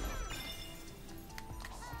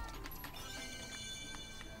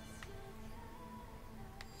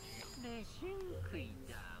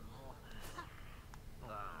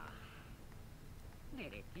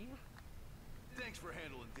 Thanks for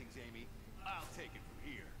handling things, Amy. I'll take it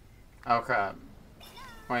from here. Oh crap.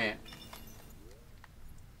 Wait.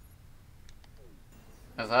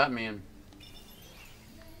 What does that mean?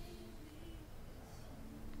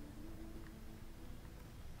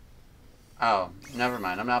 Oh, never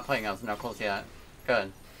mind. I'm not playing as Knuckles yet.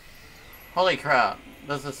 Good. Holy crap.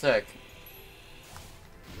 This is sick.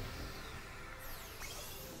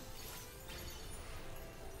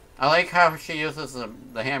 I like how she uses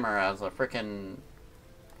the hammer as a frickin'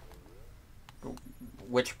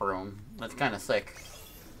 witch broom. That's kind of sick.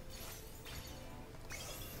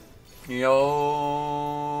 Yo.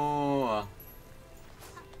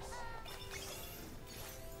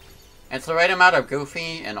 It's the right amount of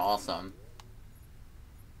goofy and awesome.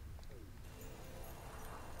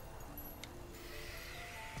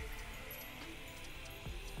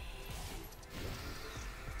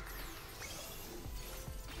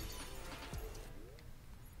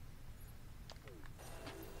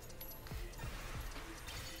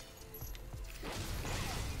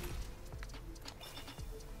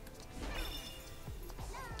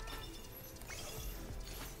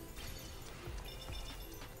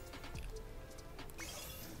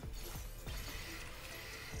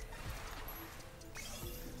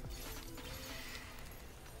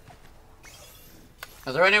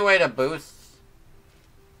 Is there any way to boost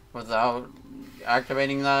without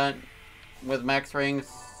activating that with max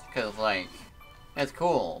rings? Because, like, it's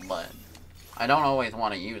cool, but I don't always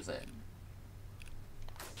want to use it.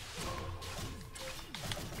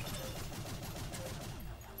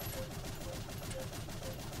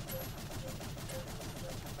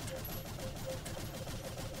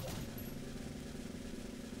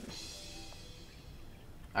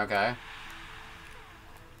 Okay.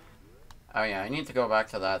 Oh yeah, I need to go back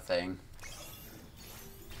to that thing.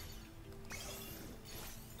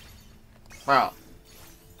 Bro.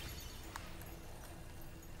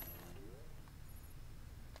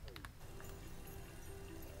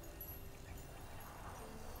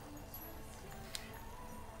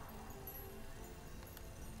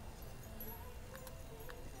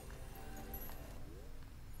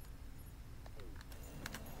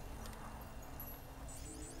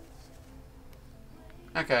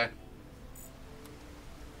 Okay.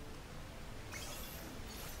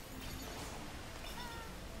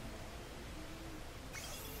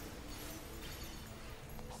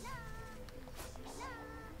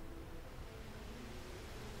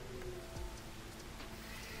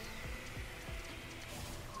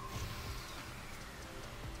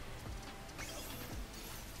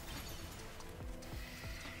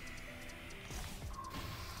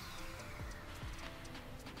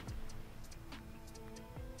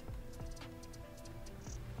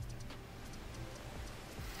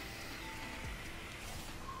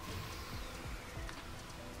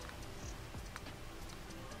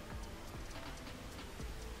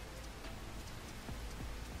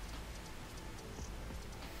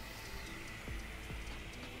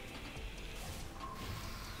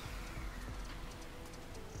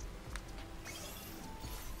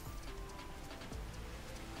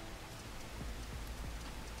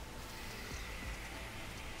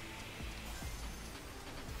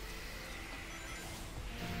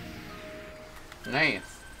 Nice.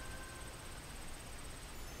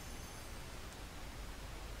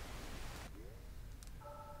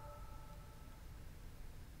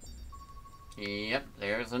 Yep,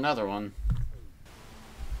 there's another one.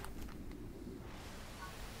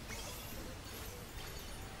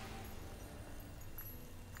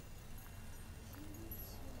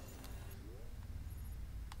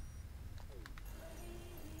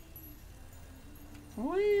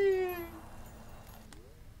 Whee!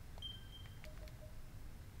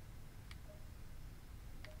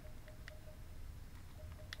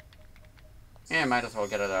 Yeah, might as well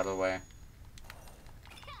get it out of the way.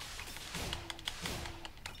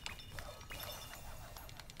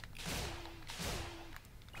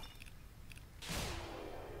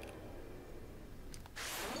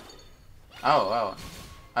 Oh, oh.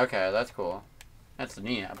 Okay, that's cool. That's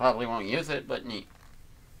neat. I probably won't use it, but neat.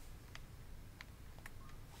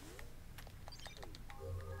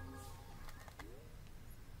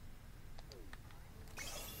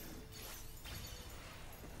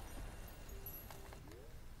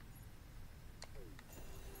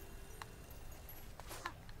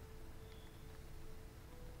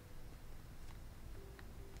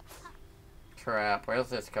 trap. Where's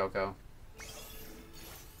this Coco?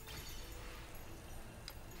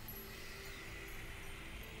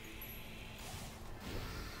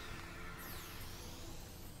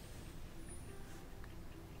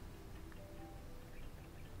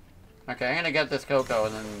 Okay, I'm gonna get this Coco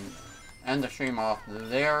and then end the stream off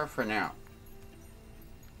there for now.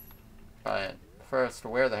 But first,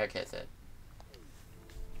 where the heck is it?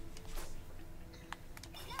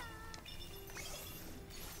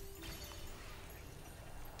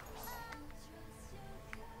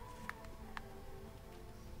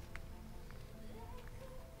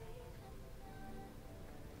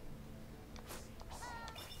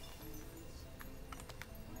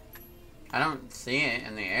 I don't see it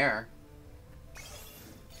in the air.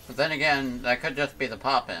 But then again, that could just be the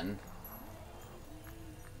pop-in.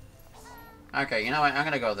 Okay, you know what? I'm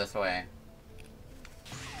gonna go this way.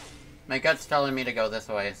 My gut's telling me to go this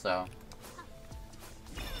way, so...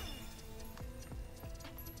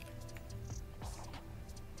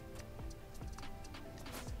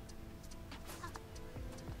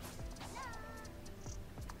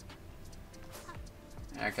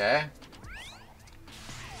 Okay.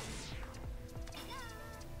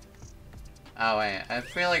 Oh wait, I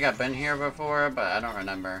feel like I've been here before, but I don't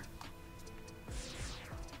remember.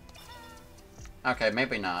 Okay,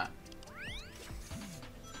 maybe not.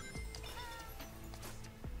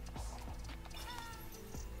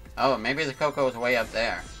 Oh, maybe the Coco is way up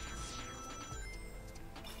there.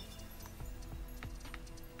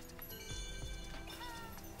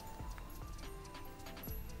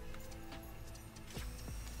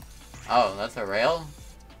 Oh, that's a rail?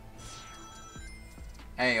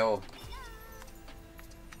 Hey, yo.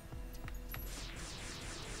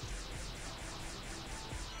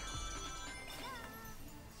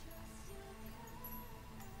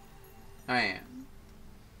 Alright.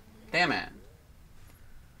 Damn it.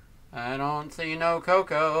 I don't see no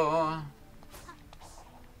Coco.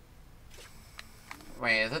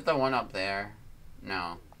 Wait, is it the one up there?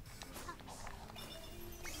 No.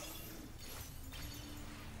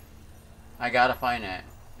 I gotta find it.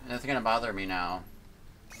 It's gonna bother me now.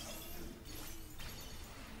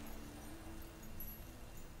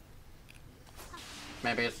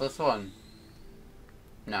 Maybe it's this one.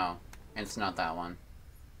 No, it's not that one.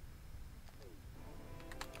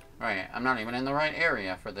 Right, I'm not even in the right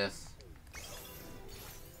area for this.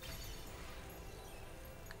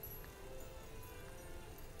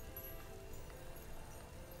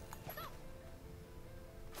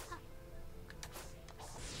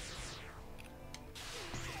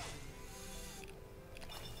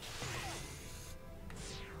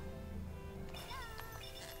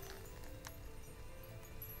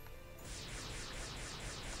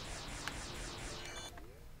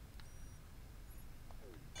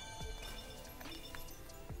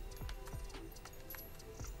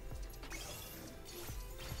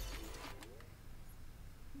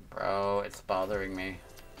 Bro, it's bothering me.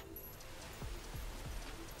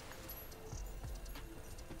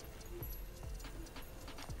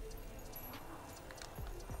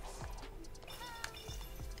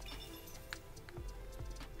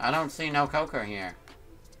 I don't see no Coco here.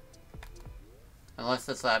 Unless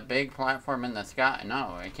it's that big platform in the sky.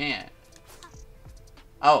 No, I can't.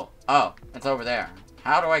 Oh, it's over there.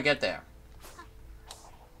 How do I get there?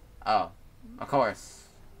 Oh, of course.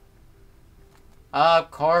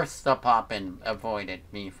 Of course the pop-in avoided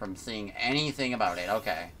me from seeing anything about it.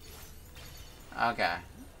 Okay. Okay.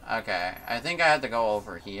 Okay. I think I have to go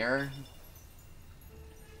over here.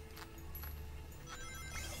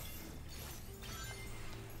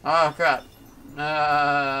 Oh, crap.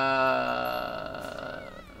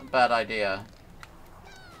 Bad idea.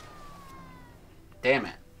 Damn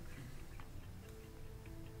it.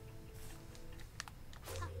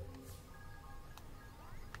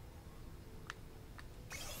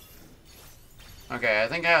 Okay, I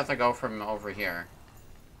think I have to go from over here.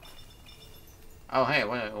 Oh, hey,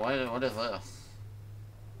 what is this?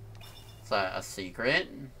 Is that a secret?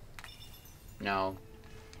 No.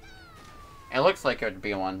 It looks like it would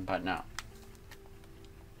be one, but no.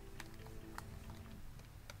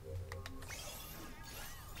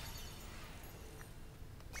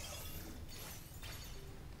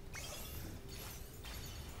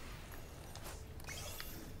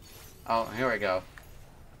 Oh, here we go.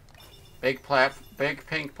 Big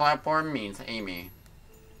pink platform means Amy.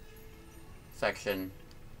 Section.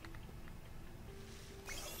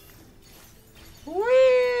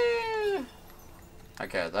 Whee!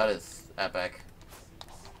 Okay, that is epic.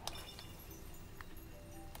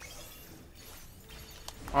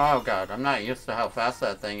 Oh god, I'm not used to how fast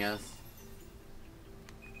that thing is.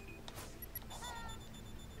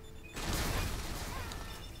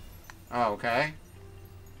 Okay.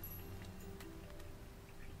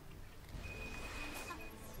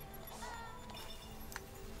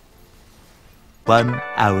 One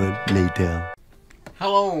hour later.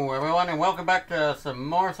 Hello everyone and welcome back to some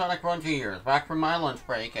more Sonic Frontiers. Back from my lunch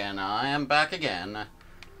break and I am back again.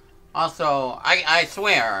 Also, I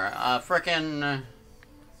swear, frickin'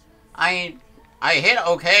 I hit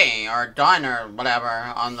OK or done or whatever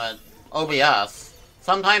on the OBS.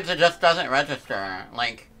 Sometimes it just doesn't register.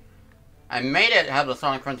 Like, I made it have the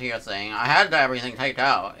Sonic Frontiers thing. I had everything typed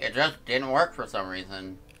out. It just didn't work for some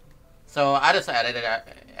reason. So I just edited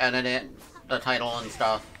the title and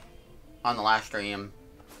stuff on the last stream.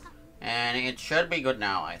 And it should be good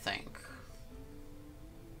now, I think.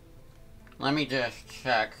 Let me just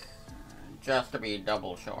check, just to be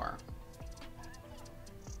double sure.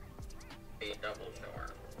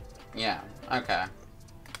 Yeah, okay.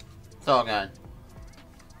 It's all good.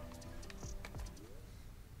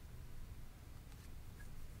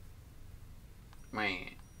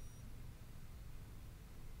 Wait.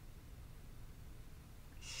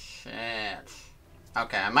 Shit.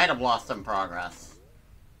 Okay, I might have lost some progress.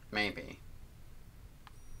 Maybe.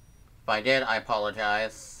 If I did, I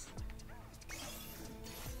apologize.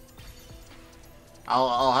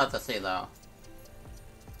 I'll have to see though.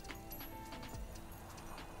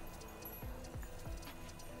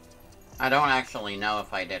 I don't actually know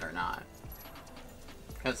if I did or not.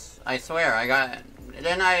 Cause I swear I got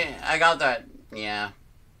I got that. Yeah.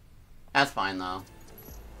 That's fine though.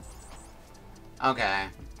 Okay.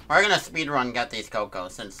 We're gonna speedrun get these Coco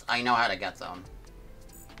since I know how to get them.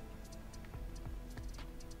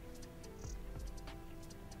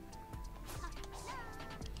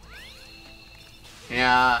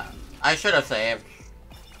 Yeah, I should have saved.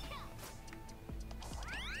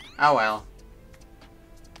 Oh well.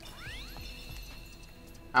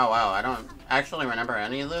 Oh wow, I don't actually remember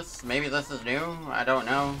any of this. Maybe this is new? I don't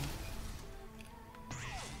know.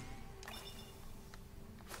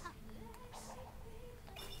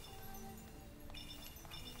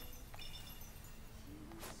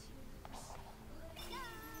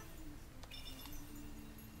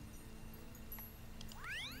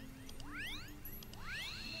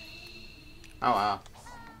 Oh wow.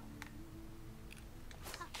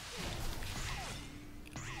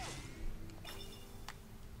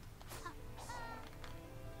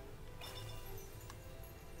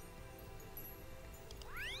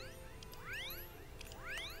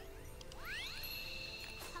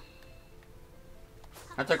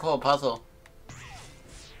 That's a cool puzzle.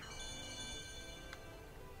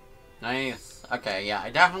 Nice. Okay, yeah,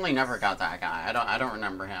 I definitely never got that guy. I don't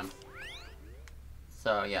remember him.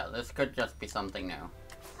 So yeah, this could just be something new.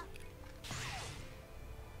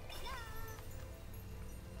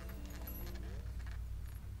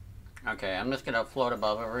 Okay, I'm just gonna float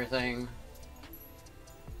above everything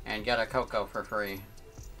and get a Coco for free.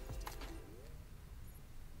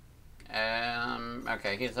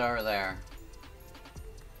 Okay, he's over there.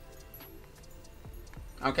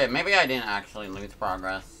 Okay, maybe I didn't actually lose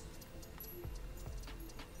progress.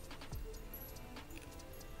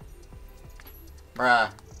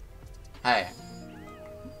 Bruh. Hey.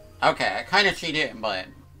 Okay, I kinda cheated, but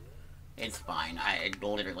it's fine. I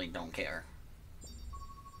literally don't care.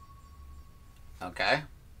 Okay.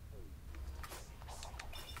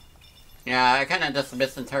 Yeah, I kinda just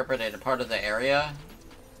misinterpreted a part of the area.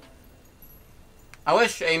 I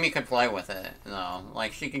wish Amy could fly with it, though.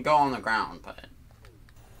 Like, she could go on the ground, but...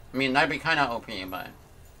 I mean, that'd be kinda OP, but...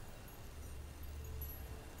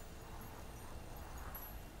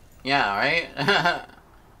 Yeah, right?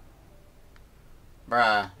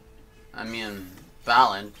 Bruh. I mean,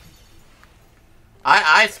 valid.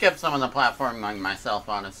 I skipped some of the platforming myself,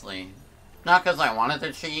 honestly. Not because I wanted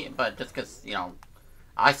to cheat, but just because, you know,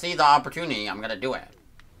 I see the opportunity, I'm gonna do it.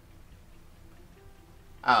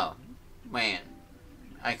 Oh. Wait.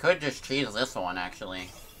 I could just cheese this one, actually.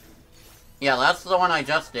 Yeah, that's the one I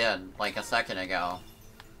just did, like, a second ago.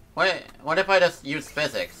 What if I just use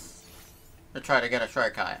physics to try to get a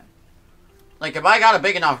shortcut? Like, if I got a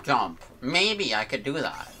big enough jump, maybe I could do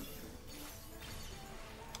that.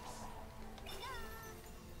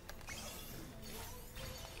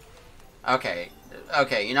 Okay.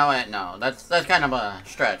 Okay, you know what? No, that's kind of a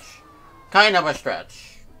stretch. Kind of a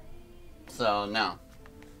stretch. So, no.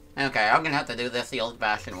 Okay, I'm gonna have to do this the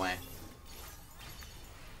old-fashioned way.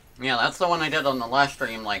 Yeah, that's the one I did on the last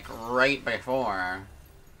stream, like, right before.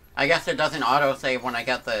 I guess it doesn't auto-save when I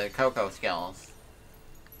get the Coco skills.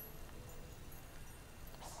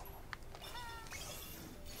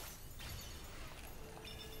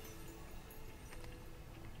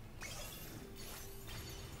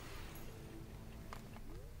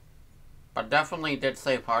 But definitely did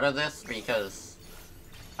save part of this because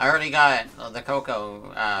I already got the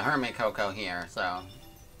Coco, Hermit Coco here, so.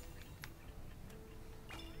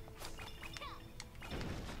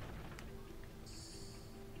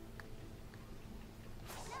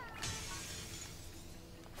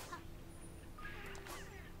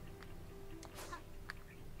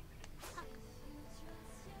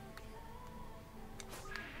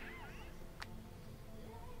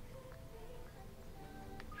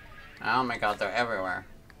 Oh my god, they're everywhere.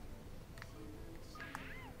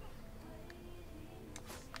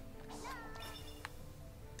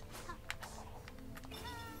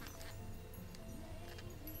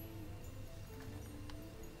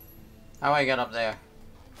 How do I get up there?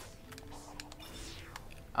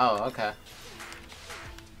 Oh, okay.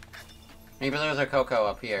 Maybe there's a Coco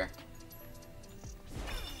up here.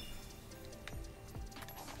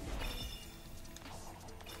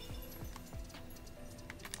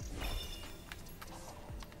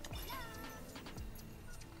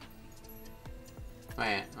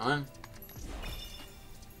 Wait, on?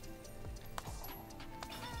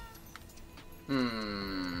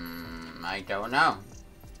 I don't know.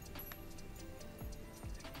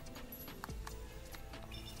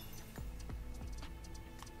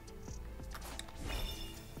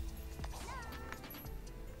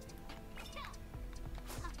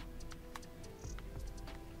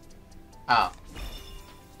 Oh.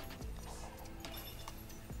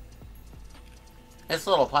 This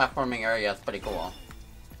little platforming area is pretty cool.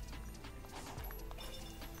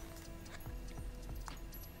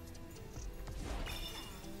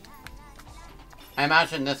 I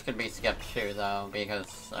imagine this could be skipped too, though,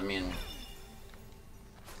 because, I mean...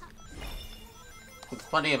 there's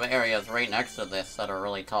plenty of areas right next to this that are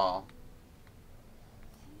really tall.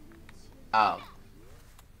 Oh.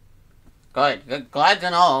 Good. Glad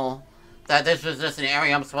to know that this is just an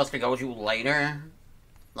area I'm supposed to go to later.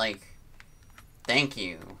 Like, thank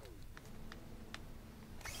you.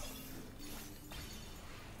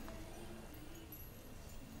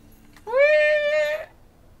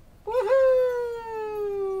 Woohoo!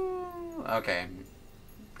 Okay.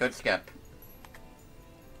 Good skip.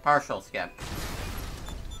 Partial skip.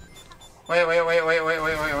 Wait. Whoa.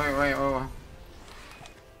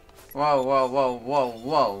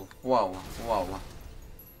 Whoa.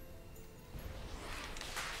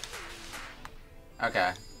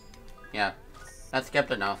 Okay. Yeah. That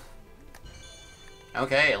skipped enough.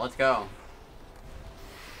 Okay, let's go.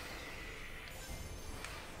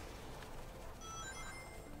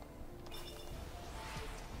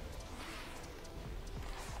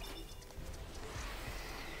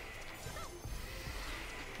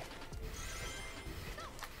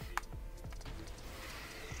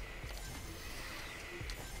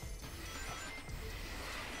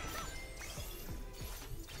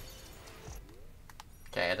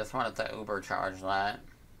 Okay, I just wanted to Uber charge that.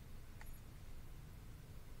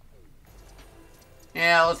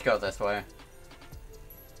 Yeah, let's go this way.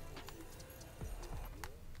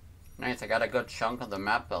 Nice, I got a good chunk of the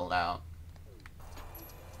map built out.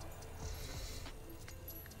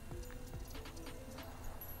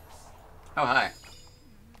 Oh, hi.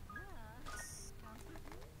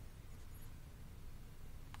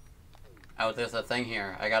 Oh, there's a thing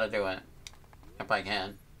here. I gotta do it. If I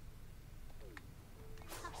can.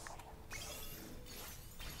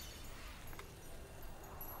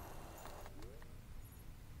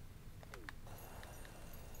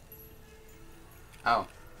 Oh.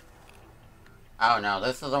 Oh no,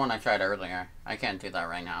 this is the one I tried earlier. I can't do that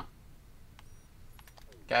right now.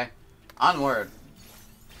 Okay. Onward.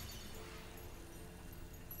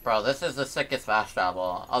 Bro, this is the sickest fast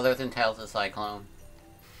travel, other than Tales of Cyclone.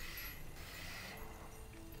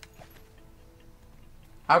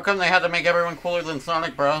 How come they had to make everyone cooler than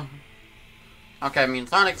Sonic, bro? Okay, I mean,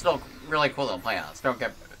 Sonic's still really cool to play as. Don't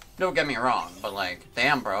get me wrong, but like,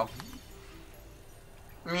 damn, bro.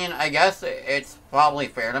 I mean, I guess it's probably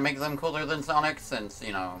fair to make them cooler than Sonic, since,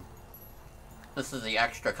 you know, this is the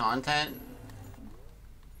extra content.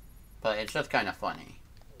 But it's just kind of funny.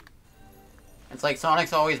 It's like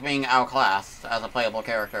Sonic's always being outclassed as a playable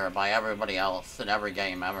character by everybody else in every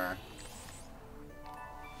game ever.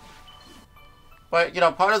 But, you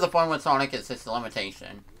know, part of the fun with Sonic is its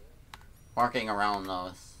limitation. Working around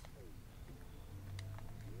those.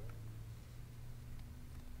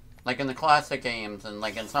 Like in the classic games and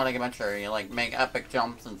like in Sonic Adventure, you like make epic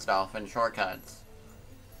jumps and stuff and shortcuts.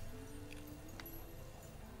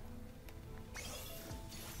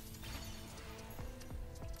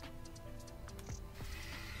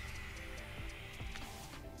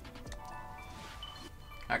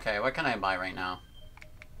 Okay, what can I buy right now?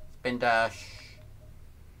 Spin Dash.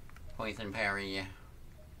 poison parry.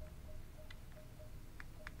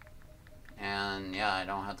 And yeah, I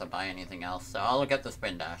don't have to buy anything else, so I'll get the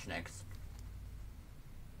spin dash next.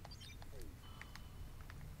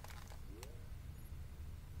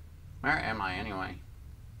 Where am I anyway?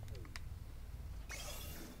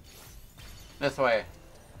 This way.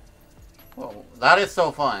 Whoa, that is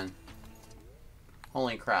so fun.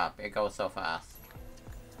 Holy crap, it goes so fast.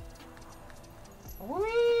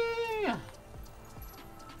 Whee!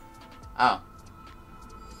 Oh.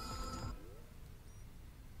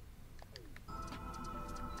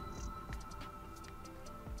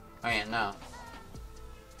 Wait, no.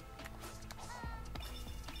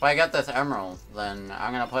 If I get this emerald, then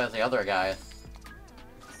I'm gonna play as the other guys.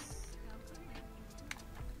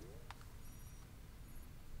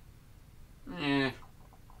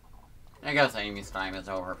 I guess Amy's time is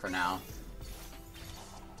over for now.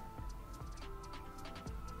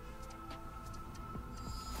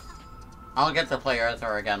 I'll get to play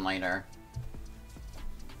Arthur again later.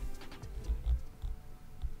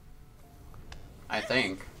 I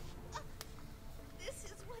think. This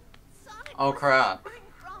is what Sonic Oh crap. was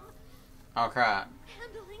suffering from. Oh crap.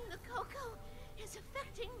 Handling the cocoa is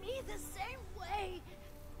affecting me the same way.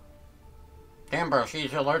 Damn bro,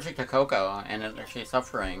 she's allergic to cocoa and she's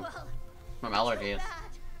suffering Well, from too allergies.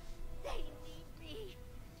 bad. They need me.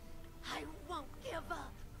 I won't give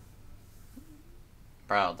up.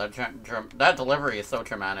 Bro, that delivery is so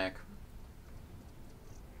traumatic.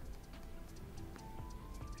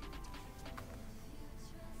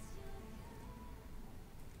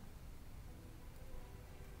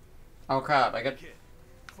 Oh crap, I get Kid,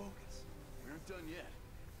 focus. We aren't done yet.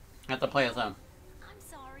 I have to play as them. I'm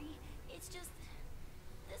sorry. It's just...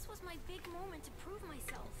 This was my big moment to prove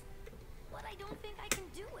myself. But I don't think I can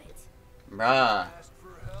do it. Bruh. Ask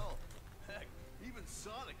for help. Heck, even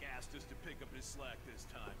Sonic asked us to pick up his slack this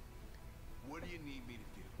time. What do you need me to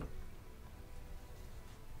do?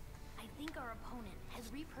 I think our opponent has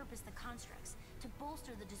repurposed the constructs to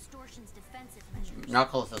bolster the distortion's defensive measures.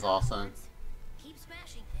 Knuckles is awesome. Keep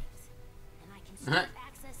smashing things, and I can start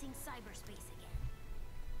accessing cyberspace again.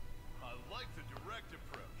 I like the direct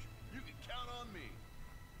approach. You can count on me.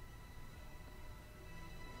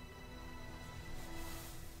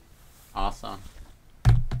 Awesome.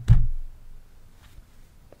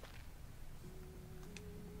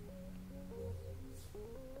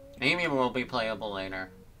 Amy will be playable later.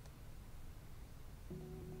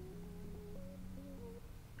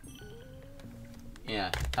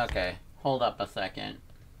 Yeah, okay. Hold up a second.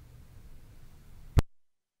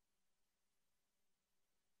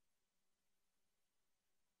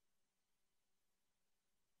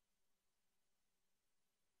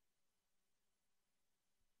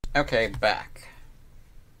 Okay, back.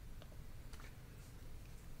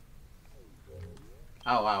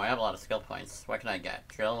 Oh wow, I have a lot of skill points. What can I get?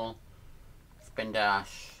 Drill, spin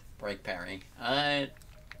dash, break parry. The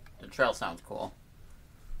trail sounds cool.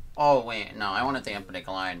 Oh wait, no, I wanted the infinite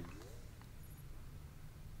glide.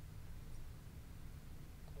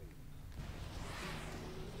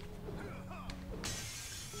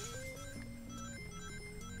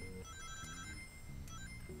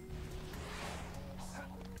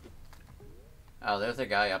 Oh, there's a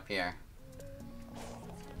guy up here.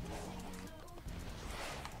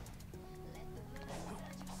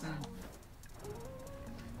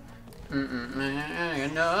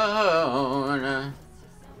 No,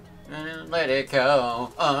 let it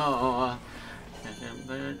go. Oh.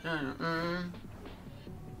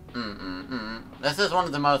 This is one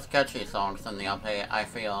of the most catchy songs in the update, I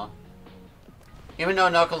feel. Even though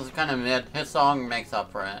Knuckles is kind of mid, his song makes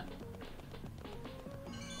up for it.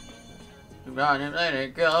 Let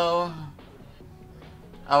it go.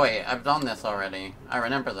 Oh wait, I've done this already. I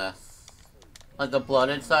remember this. Let the blood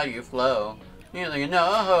inside you flow. You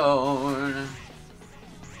know.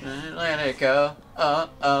 Let it go. Oh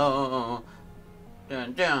oh.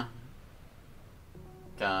 Dun dun.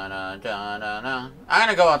 Da da da da da. I'm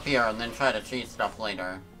gonna go up here and then try to cheat stuff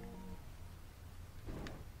later.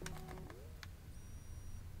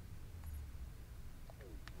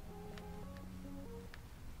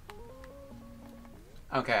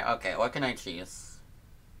 Okay, okay, what can I cheese?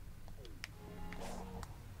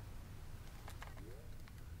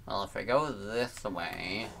 Well, if I go this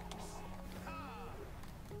way...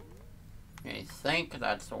 I think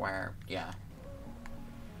that's where... yeah.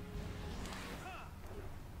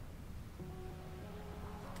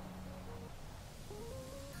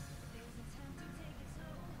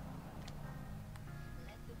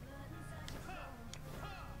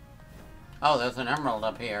 Oh, there's an emerald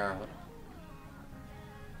up here.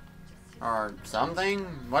 Or something?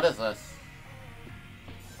 What is this?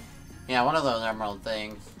 Yeah, one of those emerald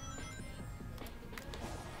things.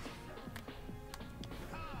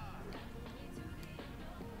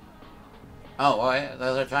 Oh, wait,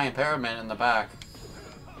 there's a giant pyramid in the back.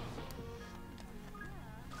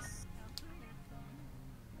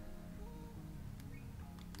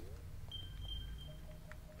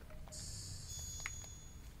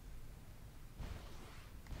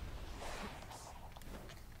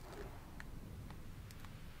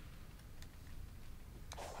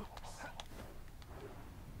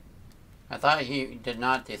 I thought he did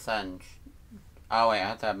not descend. Oh wait, I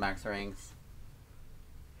have to have max rings.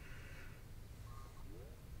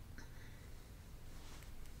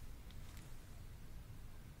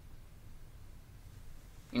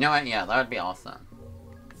 You know what? Yeah, that would be awesome.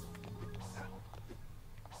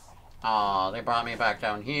 Aw, they brought me back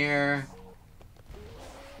down here.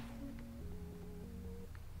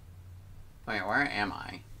 Wait, where am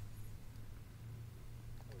I?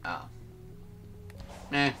 Oh.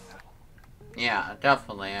 Nah. Yeah,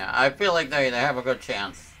 definitely. I feel like they have a good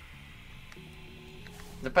chance.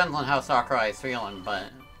 Depends on how Sakurai is feeling, but...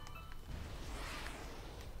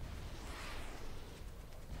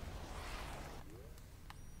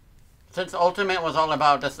 Since Ultimate was all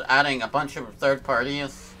about just adding a bunch of third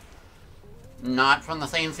parties, not from the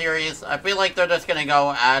same series, I feel like they're just gonna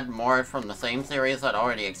go add more from the same series that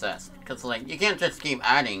already exist. Because, like, you can't just keep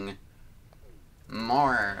adding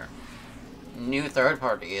more new third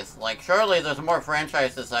parties. Like, surely there's more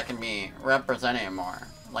franchises that can be represented more,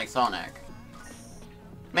 like Sonic.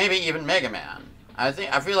 Maybe even Mega Man. I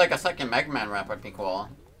feel like a second Mega Man rep would be cool.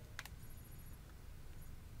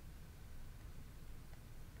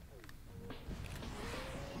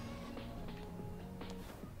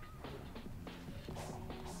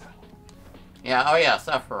 Yeah, oh yeah,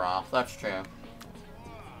 Sephiroth, that's true.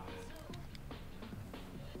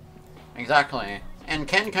 Exactly. And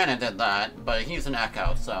Ken kinda did that, but he's an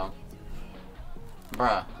Echo, so...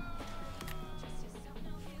 Bruh.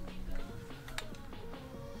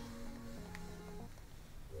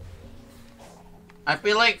 I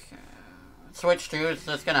feel like Switch 2 is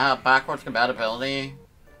just gonna have backwards compatibility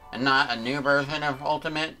and not a new version of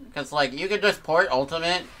Ultimate. Because, like, you could just port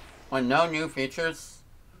Ultimate with no new features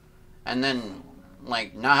and then,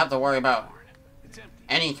 like, not have to worry about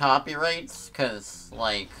any copyrights. Because,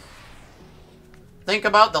 like, think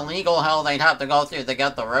about the legal hell they'd have to go through to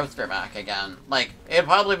get the roaster back again. Like, it'd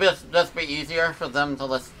probably just be easier for them to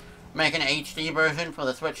just make an HD version for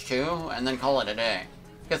the Switch 2 and then call it a day.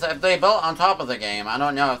 Because if they built on top of the game, I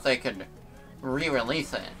don't know if they could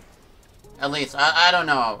re-release it. At least, I don't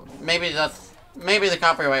know. Maybe the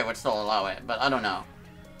copyright would still allow it, but I don't know.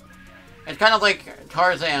 It's kind of like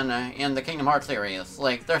Tarzan in the Kingdom Hearts series.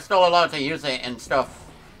 Like, they're still allowed to use it in stuff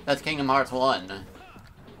that's Kingdom Hearts 1.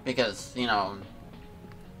 Because, you know,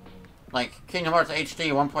 like, Kingdom Hearts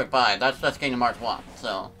HD 1.5, that's just Kingdom Hearts 1,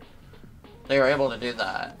 so they were able to do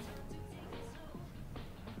that.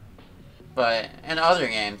 But in other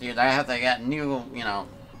games, they have to get new, you know,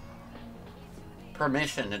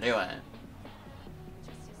 permission to do it.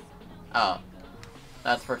 Oh,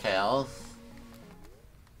 that's for Tails.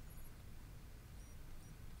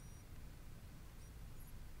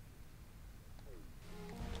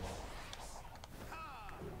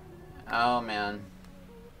 Oh man.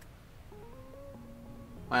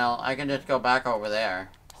 Well, I can just go back over there.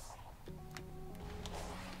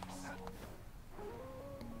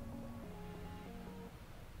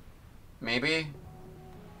 Maybe?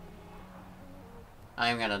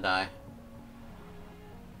 I'm gonna die.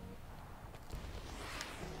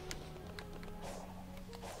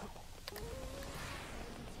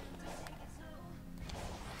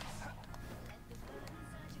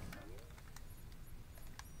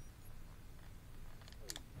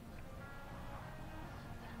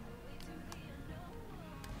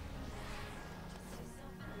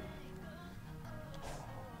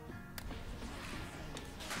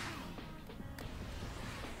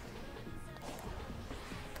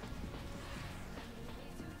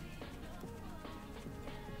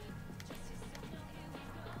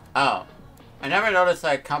 Oh. I never noticed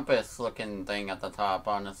that compass-looking thing at the top,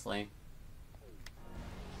 honestly.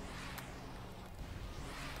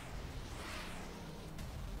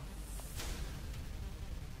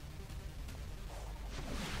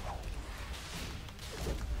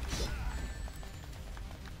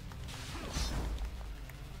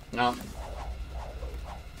 Nope.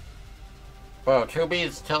 Whoa,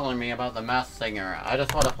 2B's telling me about the Masked Singer. I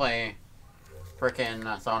just want to play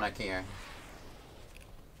frickin' Sonic here.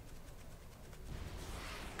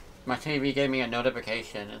 My TV gave me a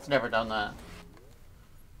notification. It's never done that.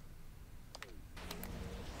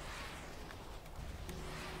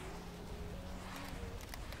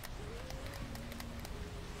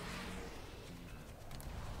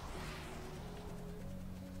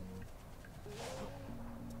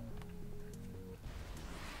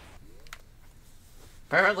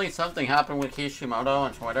 Apparently something happened with Kishimoto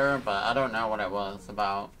on Twitter, but I don't know what it was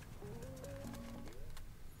about.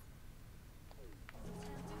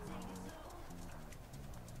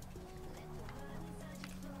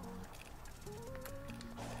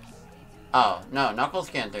 Oh, no, Knuckles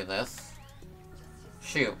can't do this.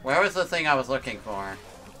 Shoot, where was the thing I was looking for?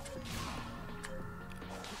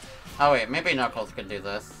 Oh wait, maybe Knuckles could do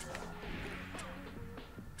this.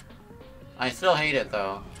 I still hate it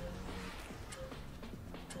though.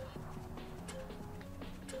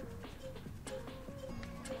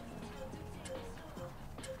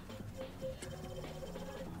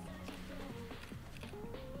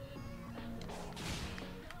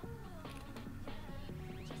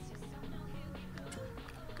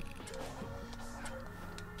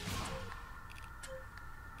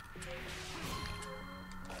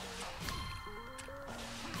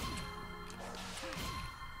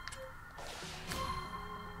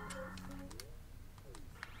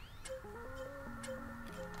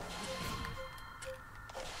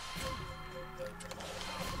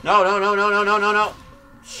 No, no, no, no, no, no, no, no!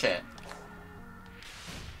 Shit.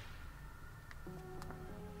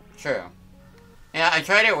 True. Yeah, I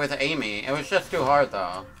tried it with Amy. It was just too hard,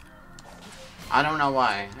 though. I don't know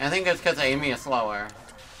why. I think it's because Amy is slower.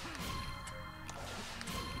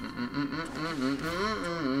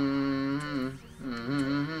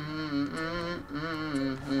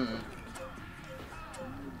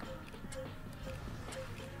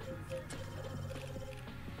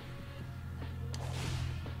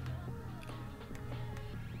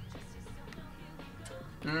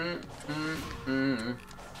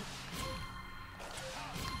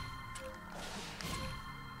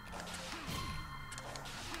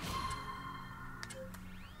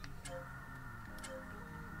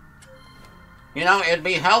 You know, it'd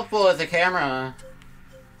be helpful if the camera...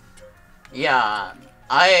 Yeah,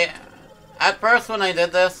 at first when I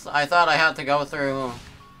did this, I thought I had to go through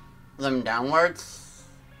them downwards.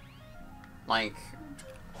 Like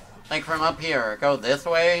from up here, go this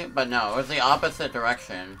way, but no, it was the opposite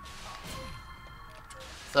direction.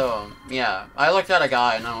 So, yeah, I looked at a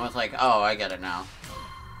guy and I was like, oh, I get it now.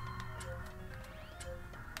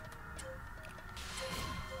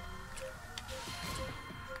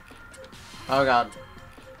 Oh god.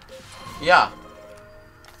 Yeah.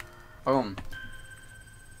 Boom.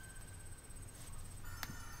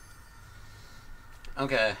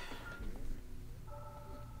 Okay.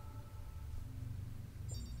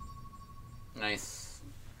 Nice.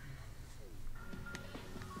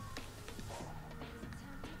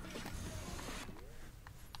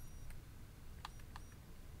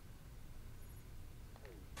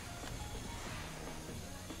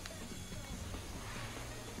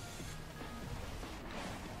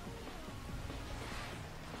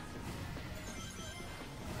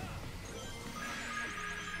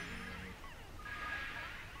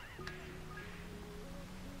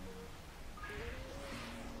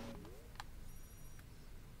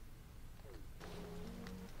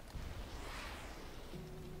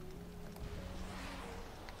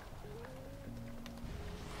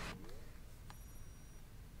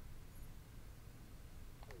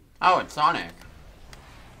 Oh, it's Sonic.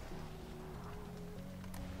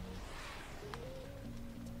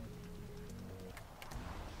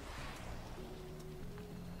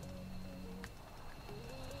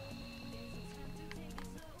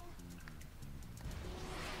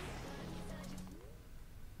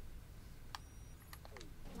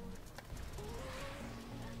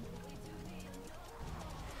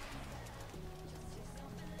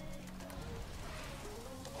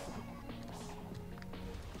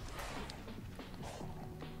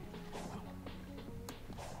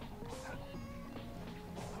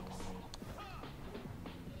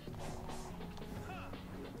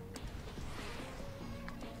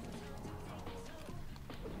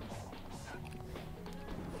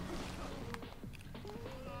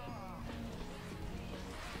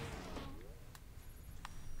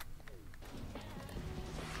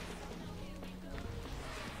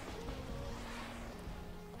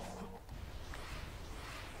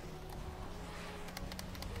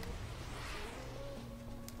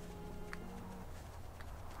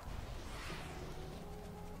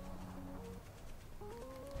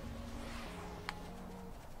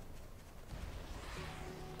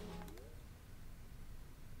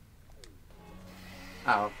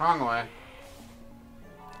 Oh, wrong way.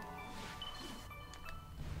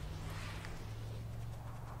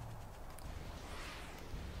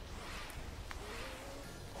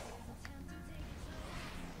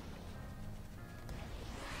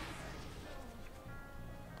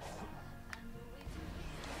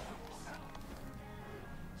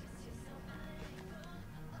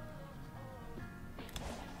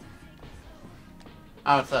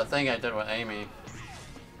 Oh, it's that thing I did with Amy.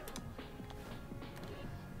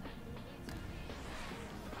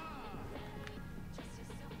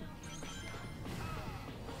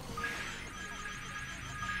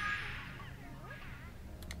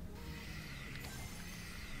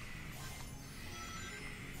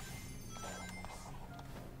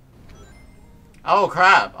 Oh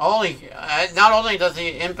crap! Not only does he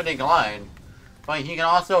infinite glide, but he can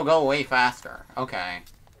also go way faster. Okay.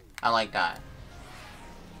 I like that.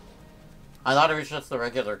 I thought it was just the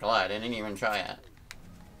regular glide. I didn't even try it.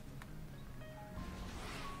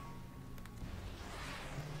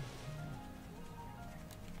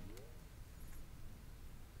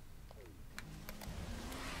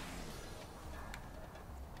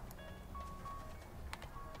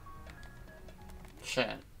 Shit.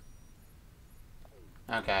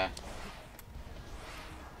 Okay.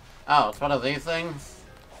 Oh, it's one of these things?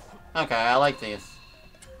 Okay, I like these.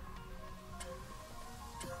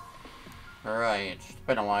 Right, it's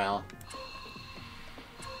been a while.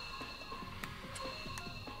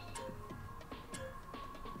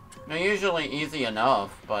 They're usually easy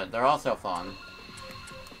enough, but they're also fun.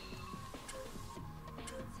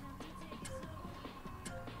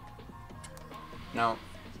 No.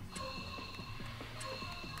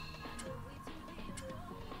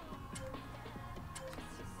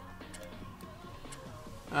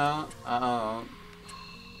 Uh-oh.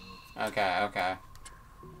 Okay, okay.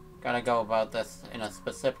 Gotta go about this in a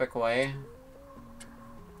specific way.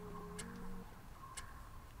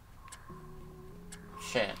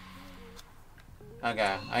 Shit.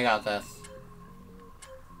 Okay, I got this.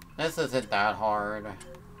 This isn't that hard.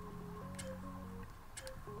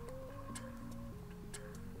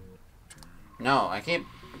 No, I keep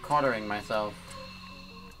cornering myself.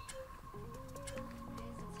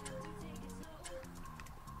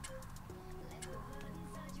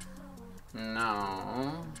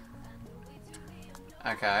 No.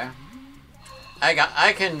 Okay.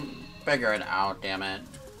 I can figure it out, damn it.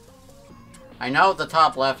 I know the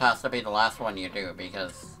top left has to be the last one you do,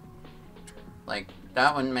 because, like,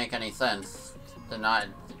 that wouldn't make any sense to not...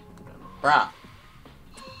 Bruh.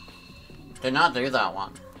 Did not do that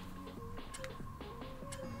one.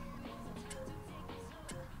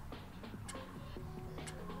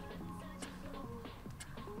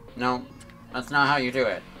 No, that's not how you do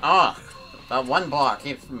it. Ugh! That one block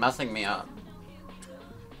keeps messing me up.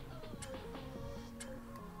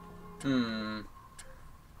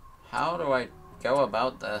 How do I go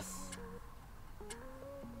about this?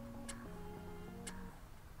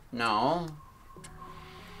 No.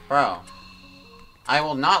 Bro. I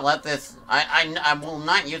will not let this... I will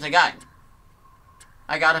not use a gun.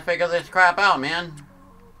 I gotta figure this crap out, man.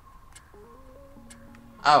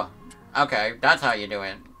 Oh. Okay, that's how you do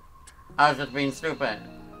it. I was just being stupid.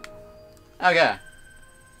 Okay.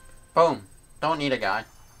 Boom. Don't need a guy.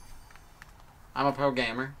 I'm a pro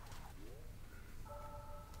gamer.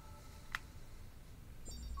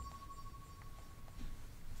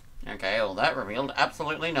 Okay, well that revealed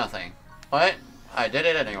absolutely nothing. But, I did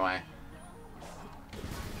it anyway.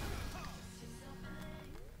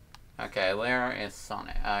 Okay, where is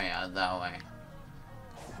Sonic? Oh yeah, that way.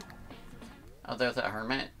 Oh, there's a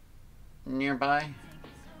hermit nearby.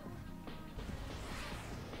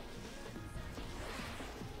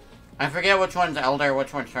 I forget which one's Elder,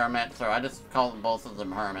 which one's Hermit, so I just call both of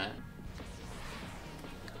them Hermit.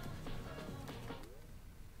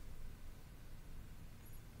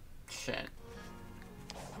 Shit.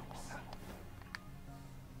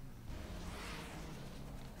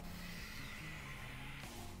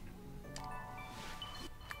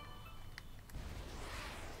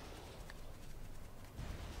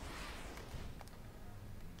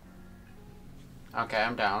 Okay,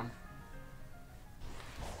 I'm down.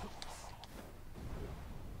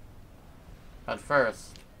 But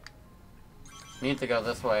first, need to go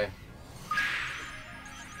this way.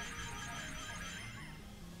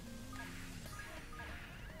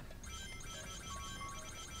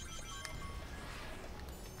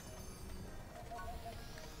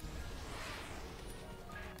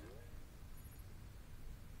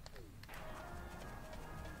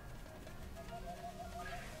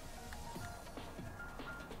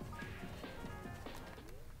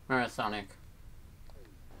 Where is Sonic?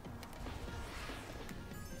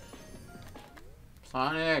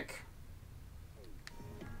 Sonic!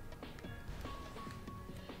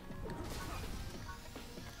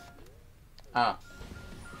 Oh.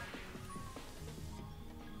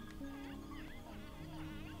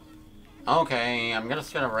 Okay, I'm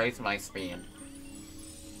just gonna raise my speed.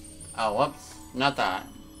 Oh, whoops. Not that.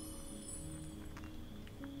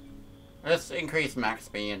 Just increase max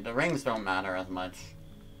speed. The rings don't matter as much.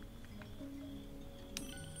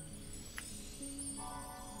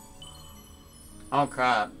 Oh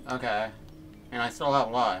crap, okay. And I still have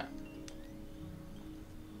a lot.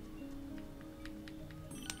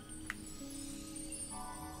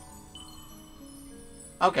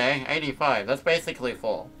 Okay, 85. That's basically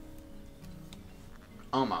full.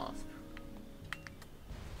 Almost.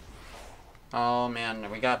 Oh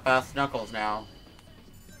man, we got fast knuckles now.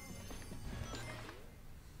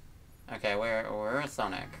 Okay, where is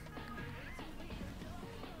Sonic?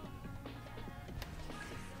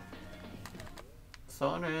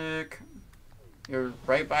 Sonic! You're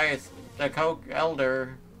right by the Coke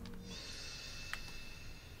Elder.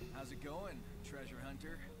 How's it going, treasure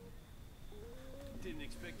hunter? Didn't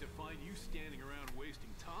expect to find you standing around wasting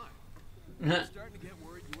time. I'm starting to get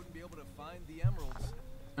worried you wouldn't be able to find the emeralds.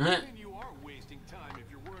 And you are wasting time if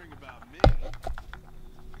you're worrying about me.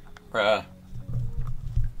 Bruh.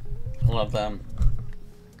 I love them.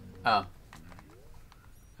 Oh.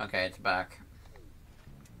 Okay, it's back.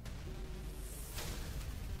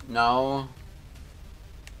 No.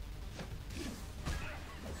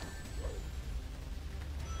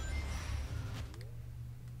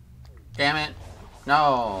 Damn it.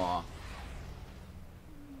 No.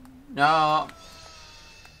 No.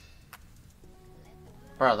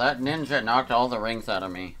 Bro, that ninja knocked all the rings out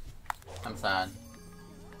of me. I'm sad.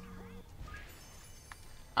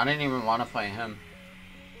 I didn't even want to play him.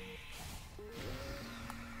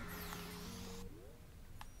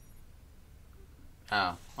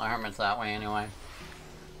 Oh, my hermit's that way anyway.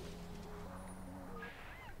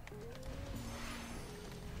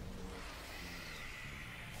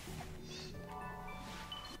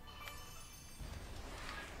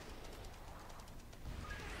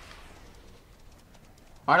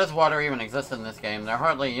 Why does water even exist in this game? They're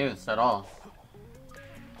hardly used at all.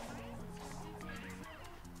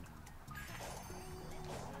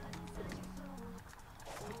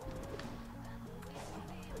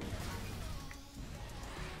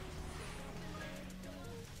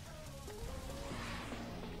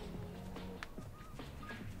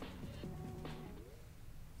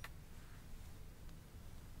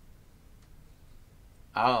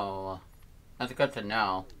 Oh, that's good to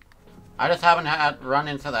know. I just haven't run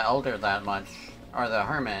into the Elder that much, or the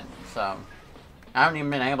Hermit, so I haven't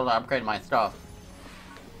even been able to upgrade my stuff.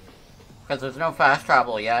 Because there's no fast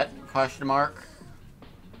travel yet, question mark.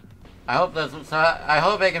 I hope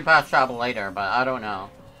I can fast travel later, but I don't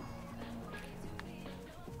know.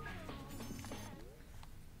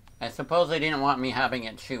 I suppose they didn't want me having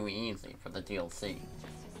it too easy for the DLC.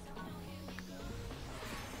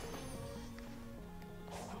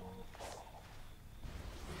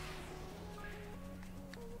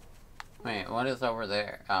 Wait, what is over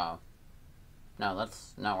there? Oh. No,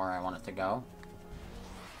 that's not where I want it to go.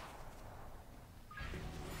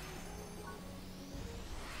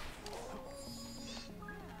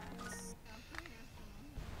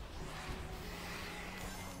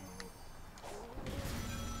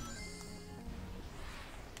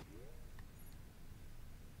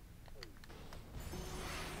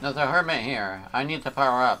 There's a hermit here. I need to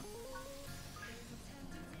power up.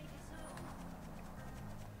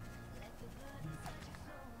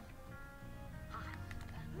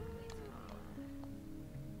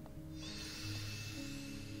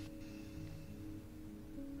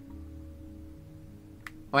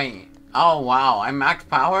 Wait. Oh, wow. I'm max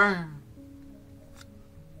power?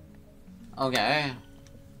 Okay.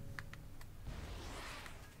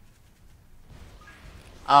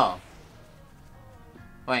 Oh.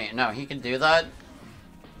 Wait, no, he can do that?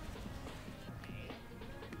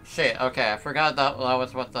 Shit, okay, I forgot that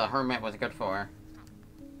was what the hermit was good for.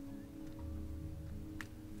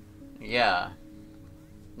 Yeah.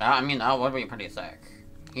 I mean, that would be pretty sick.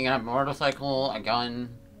 He can have a motorcycle, a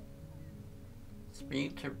gun...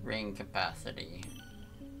 Speed to ring capacity.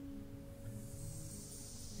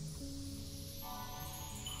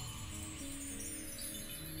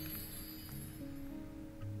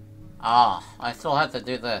 Ah, I still have to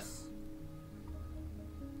do this.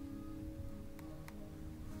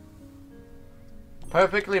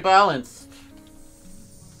 Perfectly balanced.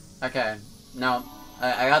 Okay, no,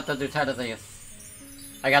 I got to do 10 of these.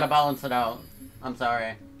 I gotta balance it out. I'm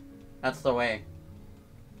sorry. That's the way.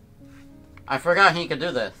 I forgot he could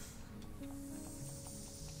do this.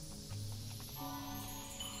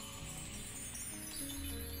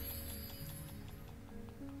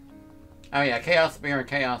 Oh yeah, Chaos Spear and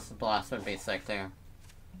Chaos Blast would be sick too.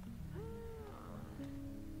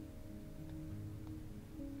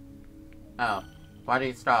 Oh, why did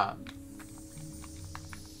he stop?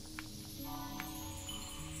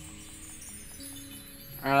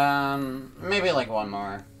 Maybe like one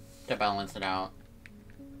more to balance it out.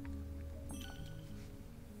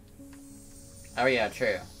 Oh yeah,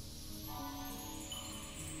 true.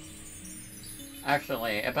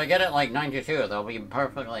 Actually, if I get it like 92, they'll be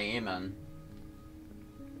perfectly even.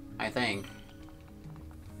 I think.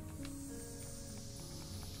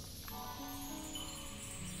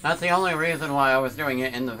 That's the only reason why I was doing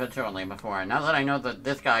it individually before. Now that I know that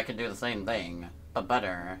this guy can do the same thing, but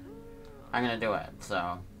better, I'm gonna do it,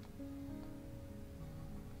 so.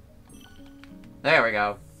 There we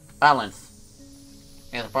go. Balance.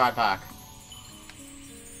 It's a broad pack.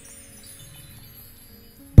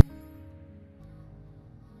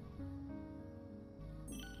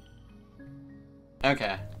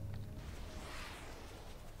 Okay.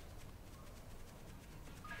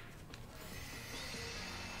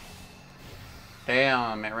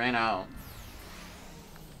 Damn, it ran out.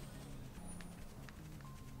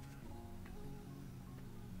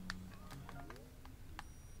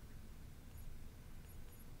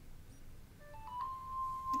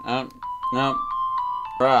 No.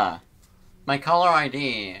 Bruh. My caller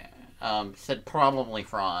ID, said probably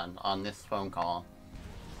fraud on this phone call.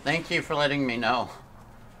 Thank you for letting me know.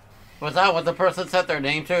 Was that what the person set their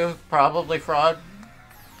name to? Probably fraud?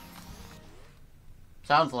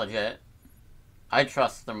 Sounds legit. I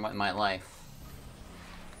trust them with my life.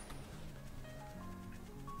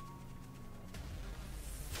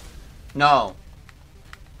 No.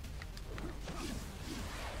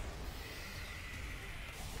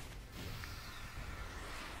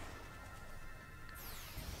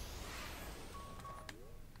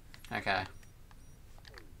 Okay.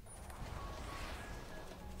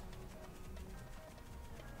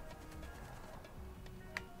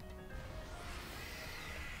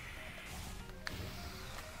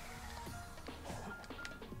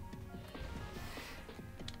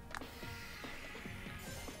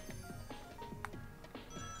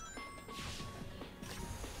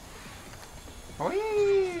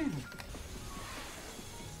 Whee!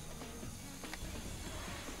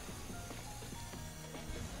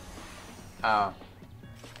 Oh.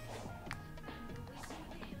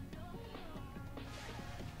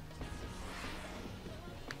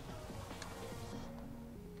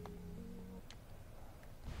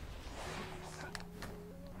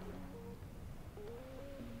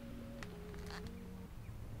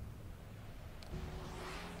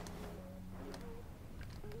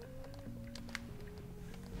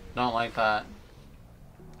 Don't like that.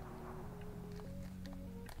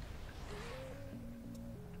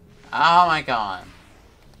 Oh my god.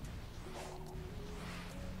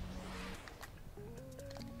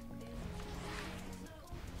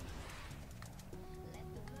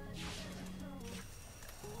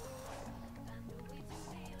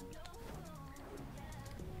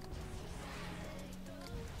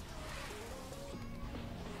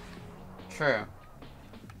 True.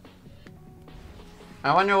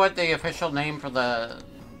 I wonder what the official name for the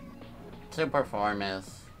super form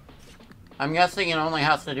is. I'm guessing it only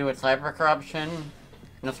has to do with cyber corruption,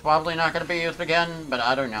 and it's probably not going to be used again, but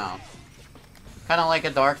I don't know. Kind of like a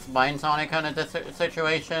Dark Spine Sonic kind of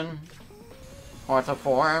situation. Or it's a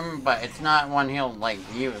form, but it's not one he'll, like,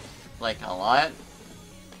 use, like, a lot.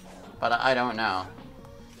 But I don't know.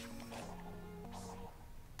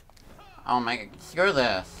 Oh my, screw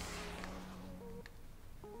this.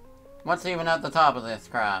 What's even at the top of this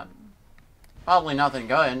crap? Probably nothing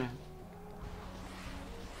good.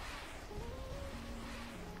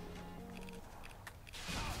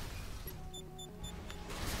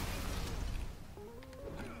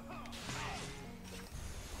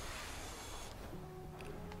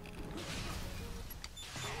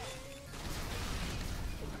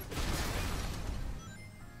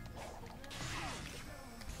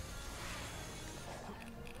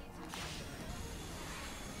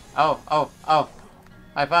 Oh.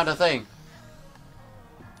 I found a thing.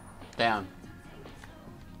 Damn.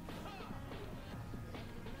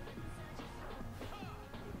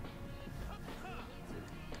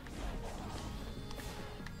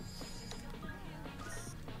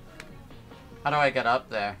 How do I get up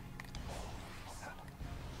there?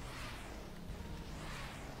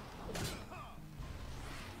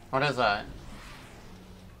 What is that?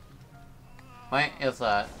 What is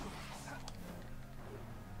that?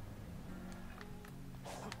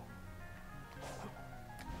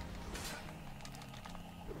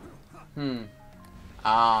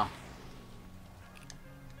 Ah.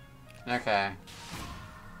 Okay.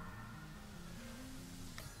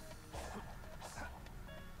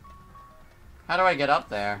 How do I get up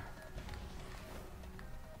there?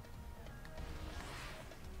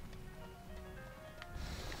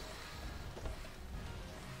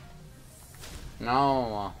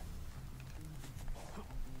 No.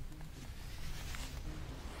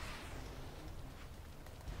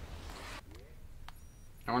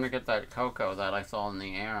 I want to get that cocoa that I saw in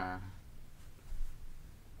the air.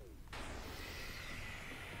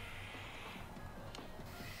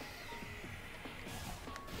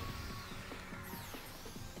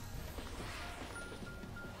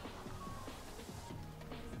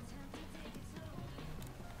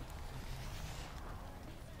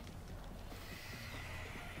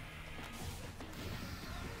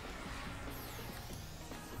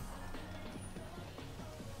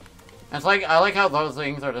 It's like, I like how those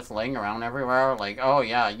things are just laying around everywhere. Like, oh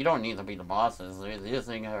yeah, you don't need to be the bosses. These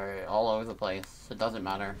things are all over the place. It doesn't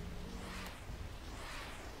matter.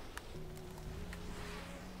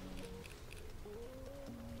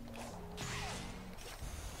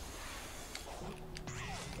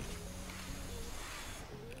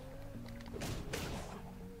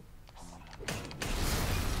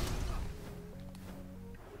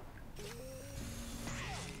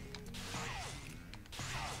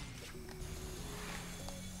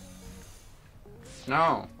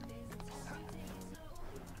 No.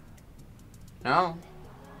 No.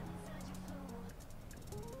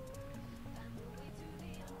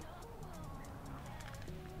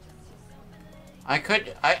 I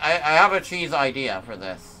have a cheese idea for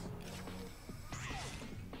this.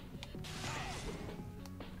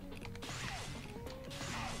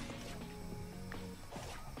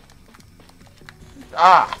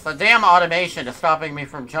 Ah, the damn automation is stopping me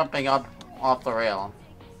from jumping up off the rail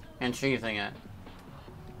and cheesing it.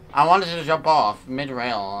 I wanted to jump off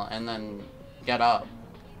mid-rail and then get up.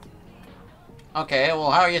 Okay,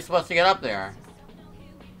 well how are you supposed to get up there?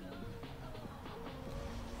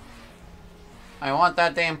 I want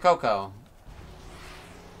that damn cocoa.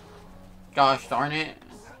 Gosh darn it.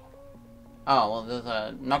 Oh, well there's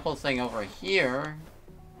a Knuckles thing over here.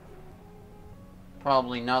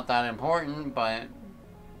 Probably not that important, but...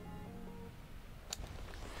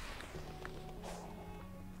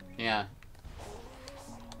 yeah.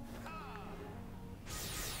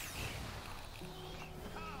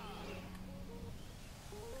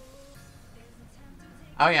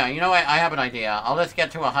 Oh yeah, you know what? I have an idea. I'll just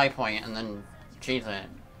get to a high point and then cheese it.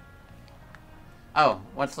 Oh,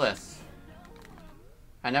 what's this?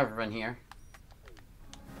 I've never been here.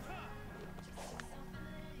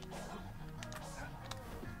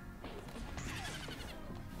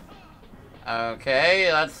 Okay,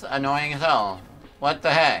 that's annoying as hell. What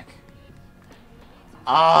the heck?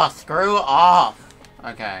 Ah, oh, screw off!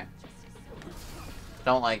 Okay.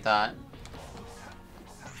 Don't like that.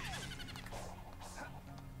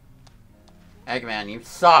 Eggman, you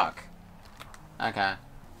suck! Okay.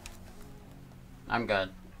 I'm good.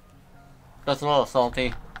 Just a little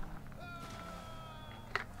salty.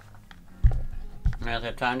 Now's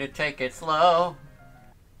the time to take it slow.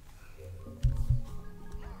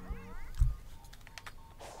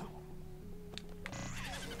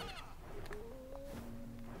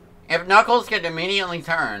 If Knuckles could immediately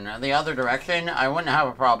turn the other direction, I wouldn't have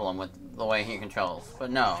a problem with the way he controls.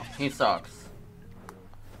 But no, he sucks.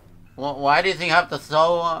 Well, why does he have to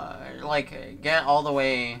like, get all the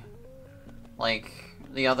way, like,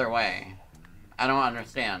 the other way? I don't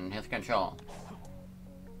understand his control.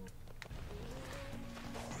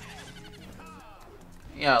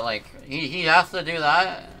 Yeah, like, he has to do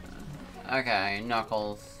that? Okay,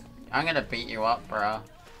 Knuckles. I'm gonna beat you up, bro.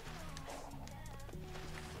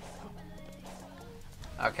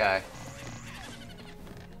 Okay.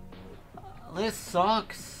 This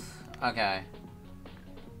sucks. Okay.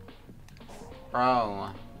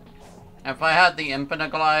 Bro. If I had the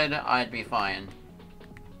Infinite Glide, I'd be fine.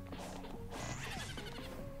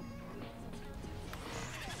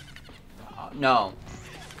 No.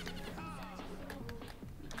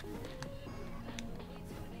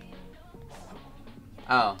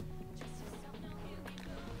 Oh.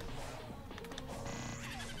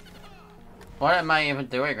 What am I even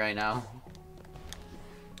doing right now?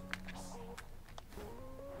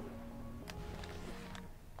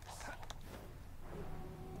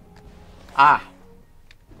 Ah.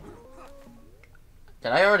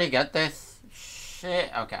 Did I already get this? Shit.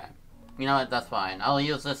 Okay. You know what? That's fine. I'll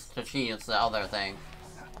use this to cheese the other thing.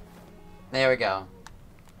 There we go.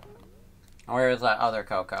 Where is that other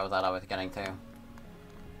cocoa that I was getting to?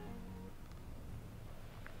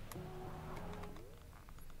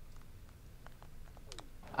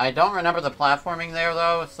 I don't remember the platforming there,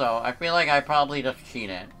 though, so I feel like I probably just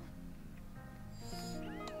cheated.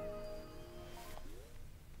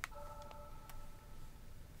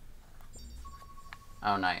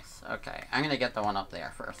 Oh, nice. Okay, I'm gonna get the one up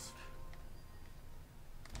there first.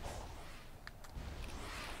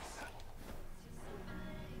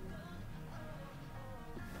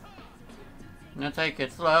 I'm gonna take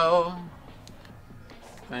it slow.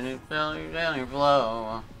 And it's belly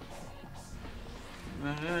flow.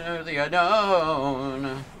 The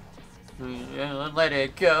unknown. Let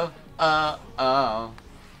it go. Oh.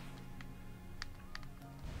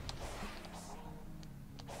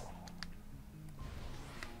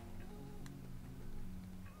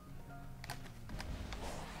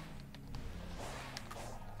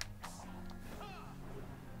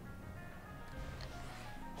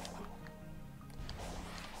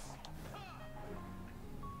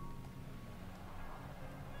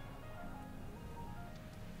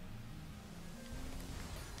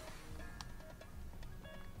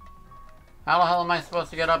 How the hell am I supposed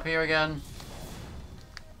to get up here again?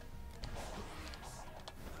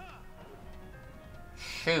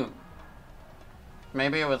 Shoot.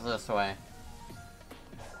 Maybe it was this way.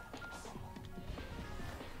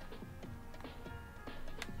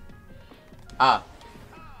 Ah.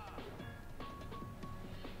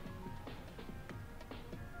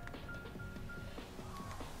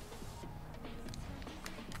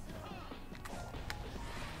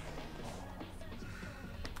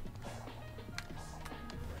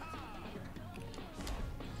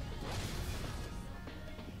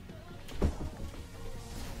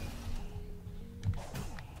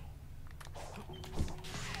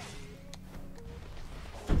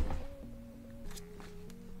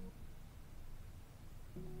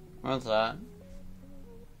 What's that?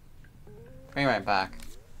 Be right back.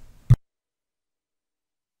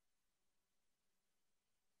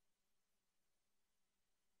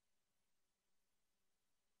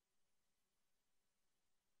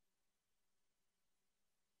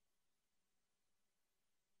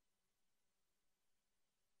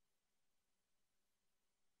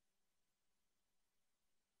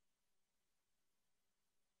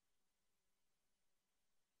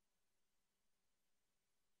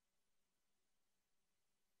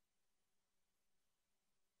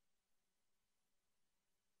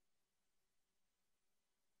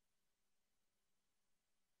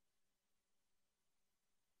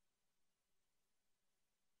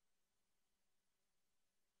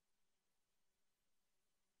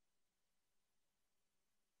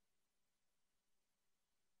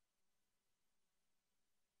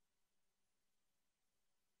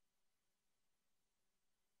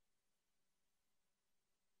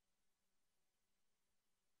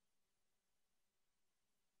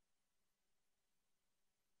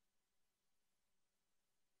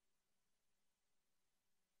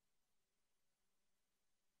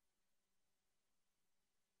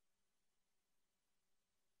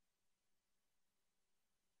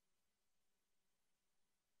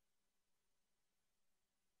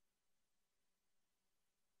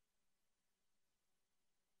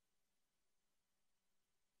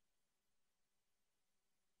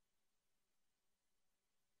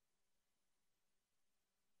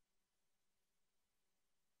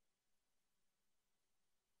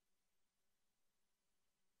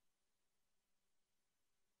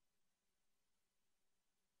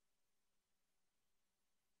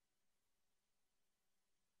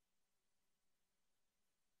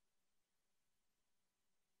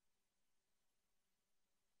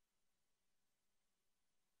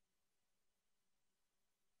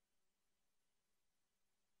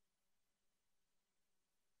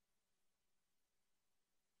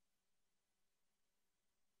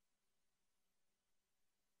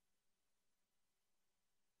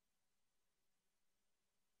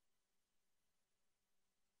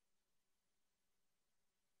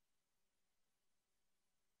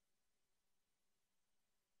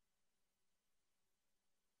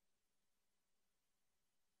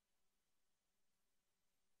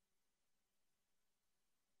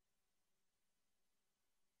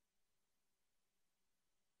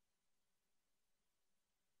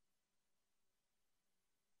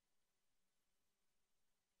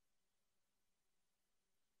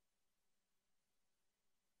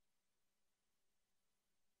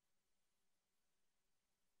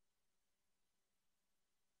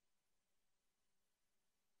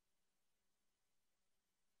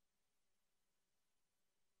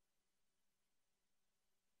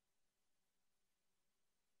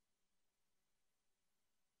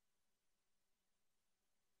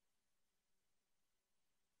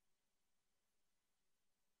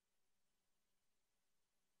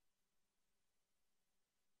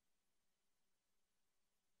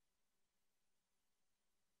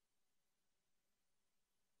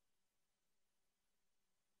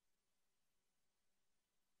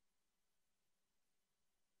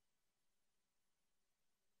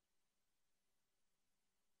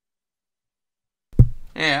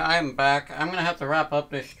 Yeah, I'm back. I'm gonna have to wrap up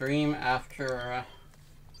this stream after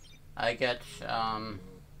I get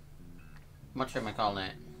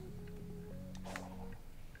whatchamacallit,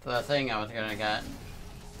 the thing I was gonna get.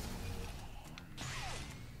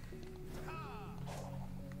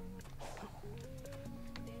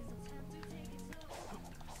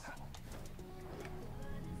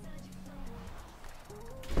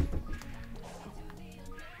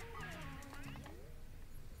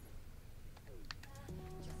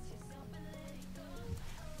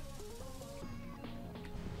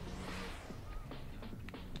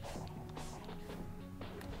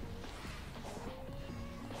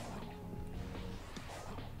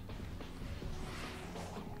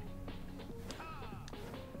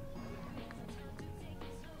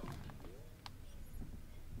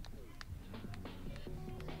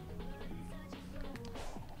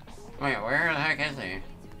 Wait, where the heck is he?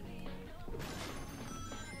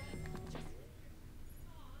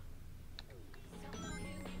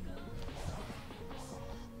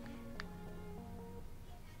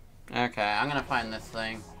 Okay, I'm gonna find this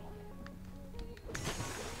thing.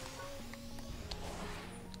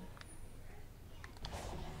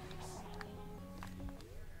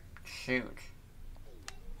 Shoot.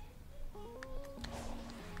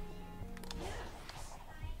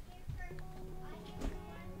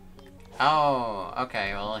 Oh,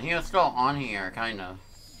 okay, well, he was still on here, kind of.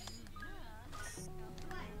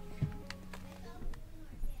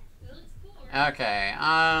 Okay,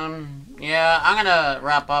 yeah, I'm gonna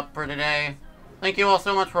wrap up for today. Thank you all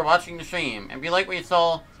so much for watching the stream. If you like what you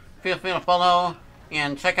saw, feel free to follow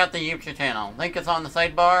and check out the YouTube channel. Link is on the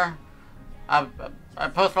sidebar. I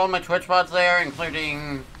post all my Twitch VODs there,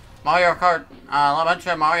 including Mario Kart, a bunch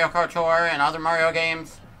of Mario Kart Tour and other Mario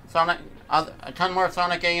games, Sonic, a ton more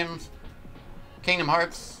Sonic games, Kingdom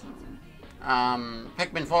Hearts,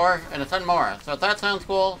 Pikmin 4, and a ton more. So if that sounds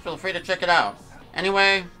cool, feel free to check it out.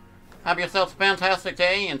 Anyway, have yourselves a fantastic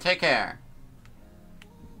day and take care.